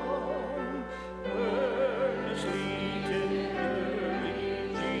 Earnestly, tenderly,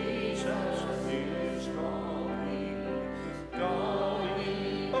 Jesus is calling,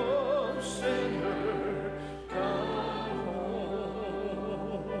 calling, oh sinner, come home.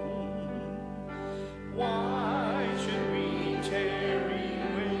 Why should we tarry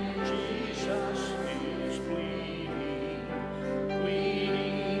when Jesus is pleading,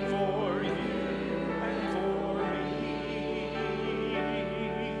 pleading for you and for me?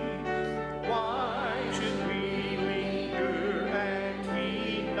 Why should we linger and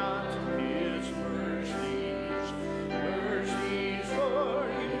heed not his mercies, mercies for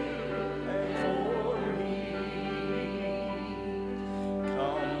you and for me?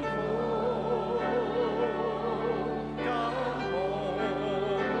 Come home, come home.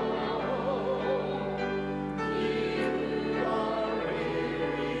 Ye who are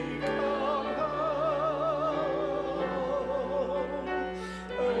weary, come home.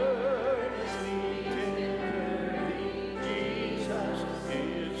 Earnestly, tenderly, Jesus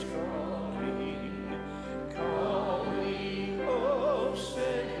is calling, calling, oh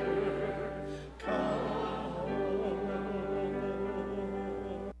sinner, come home.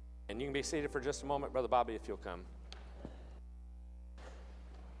 And you can be seated for just a moment, Brother Bobby, if you'll come.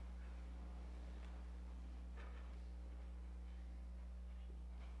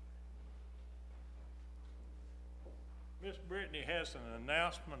 Miss Brittany has an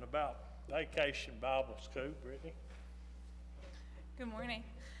announcement about Vacation Bible School. Brittany? Good morning.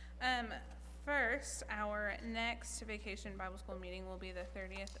 First, our next Vacation Bible School meeting will be the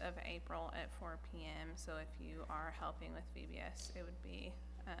 30th of April at 4 p.m. So if you are helping with VBS, it would be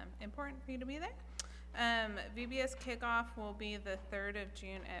important for you to be there. VBS kickoff will be the 3rd of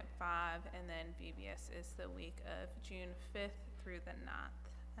June at 5, and then VBS is the week of June 5th through the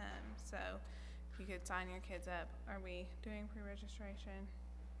 9th. So you could sign your kids up. Are we doing pre-registration?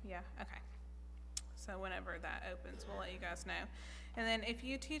 Yeah, okay. So whenever that opens, we'll let you guys know. And then if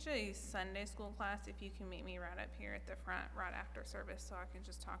you teach a Sunday school class, if you can meet me right up here at the front right after service so I can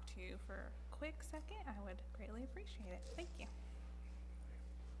just talk to you for a quick second, I would greatly appreciate it. Thank you.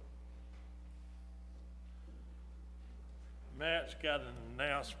 Matt's got an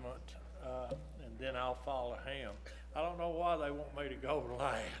announcement, and then I'll follow him. I don't know why they want me to go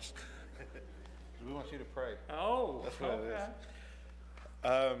last. We want you to pray. Oh, That's what it is.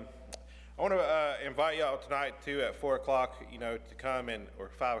 okay. I want to invite y'all tonight too at 4 o'clock, to come or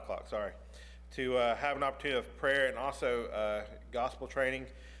 5 o'clock, sorry, to have an opportunity of prayer and also gospel training,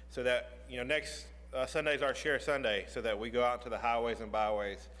 so that next Sunday is our Share Sunday, so that we go out to the highways and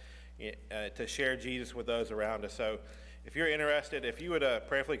byways to share Jesus with those around us. So if you're interested, if you would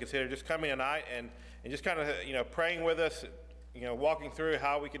prayerfully consider just coming tonight and just kind of praying with us, walking through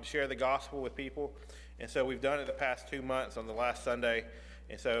how we could share the gospel with people. And so we've done it the past 2 months on the last Sunday,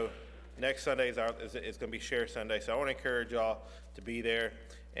 and so next Sunday is going to be Share Sunday. So I want to encourage y'all to be there,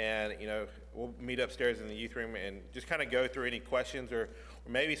 and we'll meet upstairs in the youth room and just kind of go through any questions or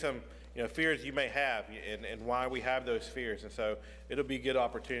maybe some fears you may have and why we have those fears. And so it'll be a good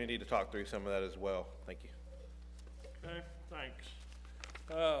opportunity to talk through some of that as well. Thank you. Okay, thanks.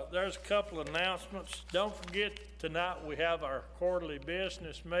 There's a couple of announcements. Don't forget, tonight we have our quarterly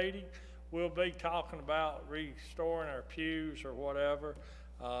business meeting. We'll be talking about restoring our pews or whatever,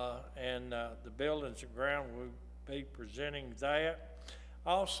 and the buildings and ground will be presenting that.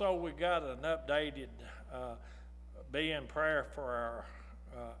 Also, we got an updated be in prayer for our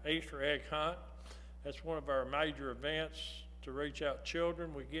Easter egg hunt. That's one of our major events to reach out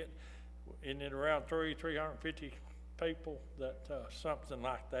children. We get in and around 350 people, that something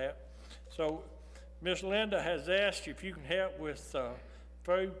like that. So Miss Linda has asked if you can help with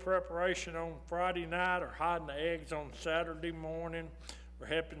food preparation on Friday night, or hiding the eggs on Saturday morning, or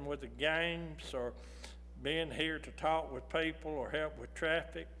helping with the games, or being here to talk with people or help with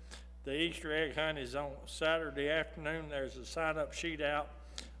traffic. The Easter egg hunt is on Saturday afternoon. There's a sign-up sheet out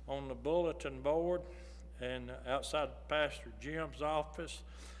on the bulletin board and outside Pastor Jim's office.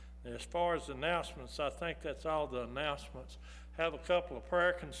 As far as announcements, I think that's all the announcements. Have a couple of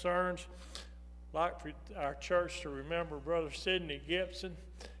prayer concerns. Like for our church to remember Brother Sidney Gibson.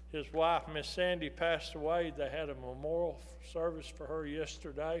 His wife, Miss Sandy, passed away. They had a memorial service for her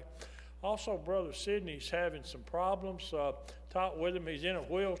yesterday. Also, Brother Sidney's having some problems. Talked with him. He's in a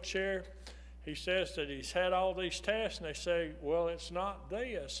wheelchair. He says that he's had all these tests, and they say, well, it's not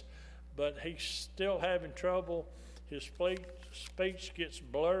this, but he's still having trouble. His speech gets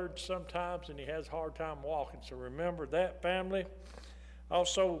blurred sometimes, and he has a hard time walking. So remember that, family.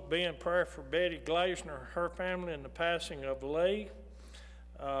 Also, be in prayer for Betty Glazner, her family, and the passing of Lee.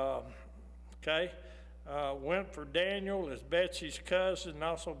 Winford Daniel is Betsy's cousin, and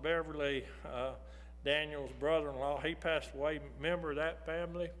also Beverly Daniel's brother-in-law. He passed away. Remember that,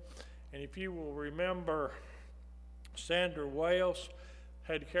 family. And if you will remember, Sandra Wales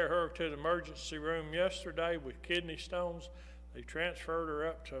had to carry her to the emergency room yesterday with kidney stones. They transferred her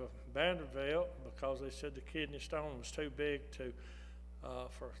up to Vanderbilt because they said the kidney stone was too big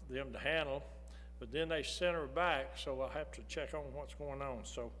for them to handle. But then they sent her back, so I'll have to check on what's going on.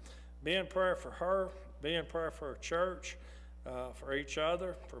 So be in prayer for her, be in prayer for our church, for each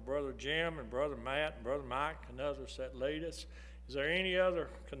other, for Brother Jim and Brother Matt and Brother Mike and others that lead us. Is there any other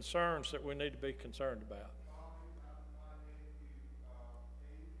concerns that we need to be concerned about?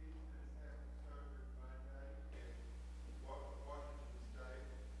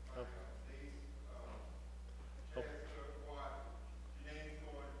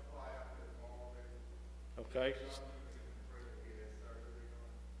 Okay.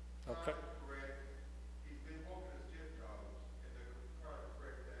 Okay.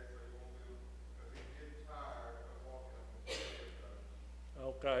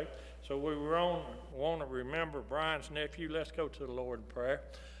 Okay. So we want to remember Brian's nephew. Let's go to the Lord in prayer.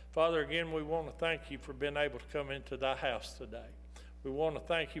 Father, again, we want to thank you for being able to come into thy house today. We want to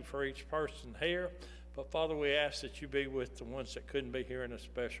thank you for each person here. But Father, we ask that you be with the ones that couldn't be here in a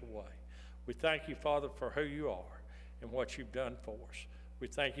special way. We thank you, Father, for who you are and what you've done for us. We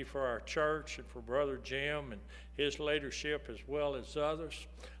thank you for our church and for Brother Jim and his leadership as well as others.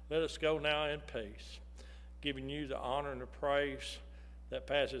 Let us go now in peace, giving you the honor and the praise that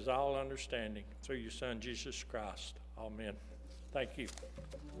passes all understanding through your Son, Jesus Christ. Amen. Thank you.